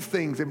see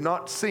things they've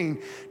not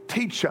seen.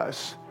 Teach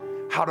us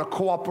how to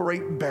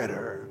cooperate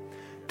better.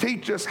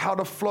 Teach us how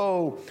to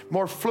flow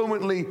more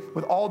fluently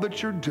with all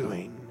that you're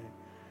doing.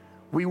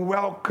 We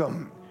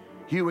welcome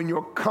you and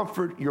your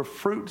comfort, your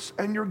fruits,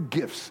 and your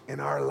gifts in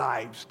our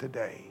lives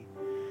today.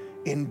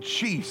 In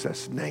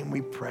Jesus' name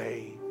we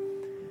pray.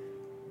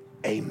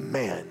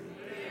 Amen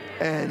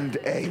and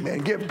amen.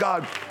 Give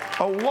God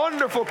a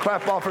wonderful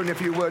clap offering if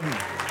you would.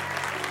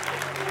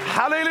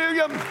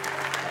 Hallelujah.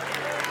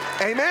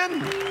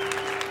 Amen.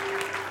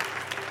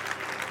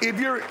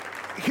 If you're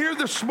here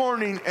this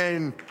morning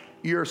and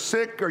you're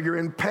sick or you're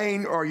in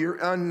pain or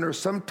you're under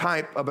some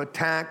type of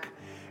attack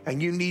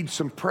and you need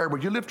some prayer,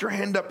 would you lift your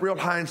hand up real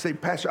high and say,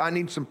 Pastor, I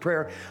need some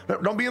prayer?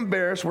 Don't be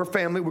embarrassed. We're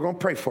family. We're going to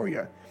pray for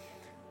you.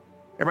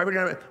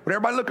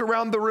 Everybody look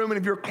around the room, and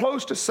if you're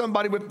close to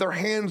somebody with their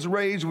hands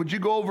raised, would you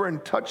go over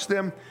and touch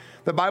them?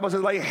 The Bible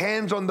says lay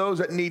hands on those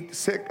that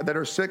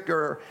are sick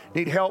or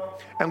need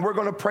help, and we're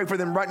going to pray for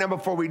them right now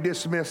before we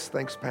dismiss.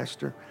 Thanks,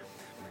 Pastor.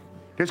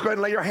 Just go ahead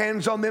and lay your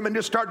hands on them and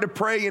just start to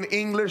pray in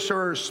English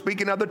or speak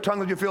in other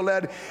tongues if you feel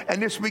led,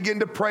 and just begin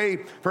to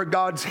pray for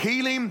God's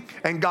healing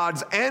and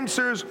God's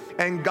answers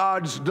and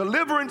God's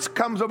deliverance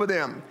comes over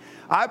them.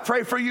 I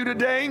pray for you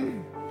today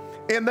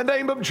in the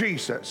name of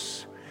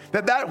Jesus,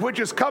 that which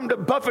has come to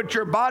buffet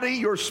your body,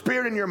 your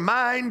spirit, and your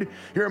mind,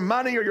 your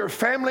money, or your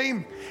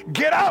family,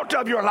 get out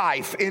of your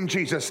life in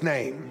Jesus'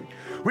 name.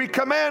 We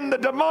command the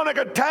demonic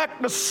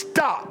attack to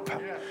stop,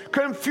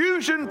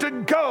 confusion to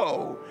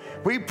go.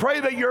 We pray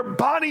that your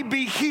body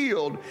be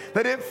healed,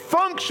 that it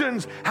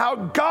functions how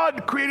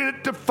God created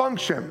it to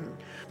function.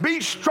 Be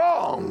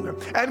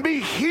strong and be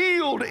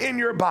healed in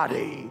your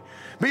body.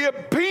 Be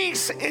at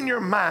peace in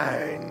your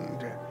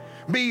mind.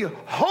 Be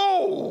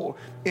whole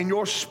in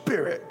your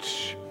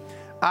spirit.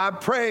 I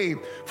pray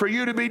for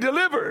you to be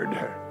delivered,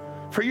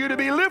 for you to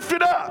be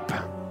lifted up.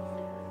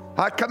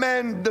 I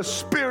command the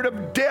spirit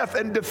of death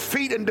and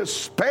defeat and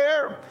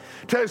despair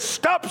to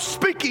stop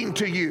speaking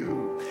to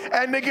you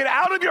and to get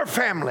out of your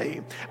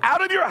family,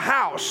 out of your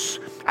house,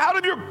 out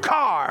of your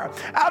car,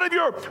 out of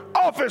your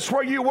office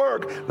where you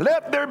work.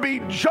 Let there be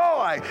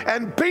joy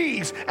and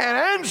peace and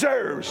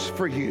answers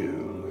for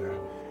you.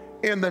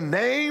 In the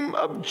name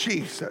of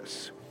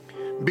Jesus,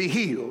 be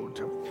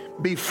healed,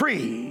 be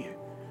free,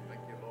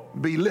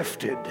 be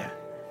lifted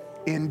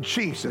in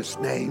Jesus'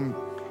 name.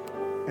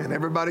 And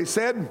everybody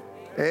said,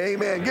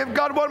 amen. Give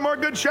God one more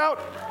good shout.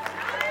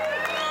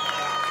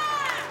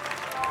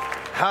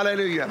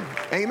 Hallelujah.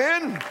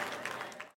 Amen.